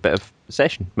 have a bit of a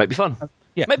session. Might be fun.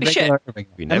 Yeah, might be shit.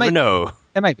 We never know.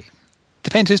 It might be.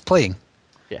 Depends who's playing.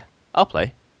 Yeah, I'll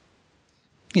play.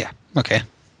 Yeah, okay.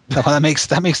 So that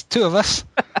makes two of us.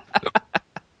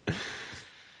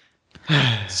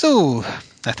 So,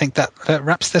 I think that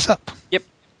wraps this up. Yep.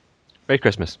 Merry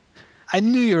Christmas. I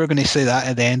knew you were going to say that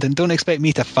at the end, and don't expect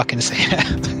me to fucking say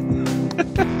it.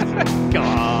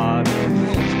 God.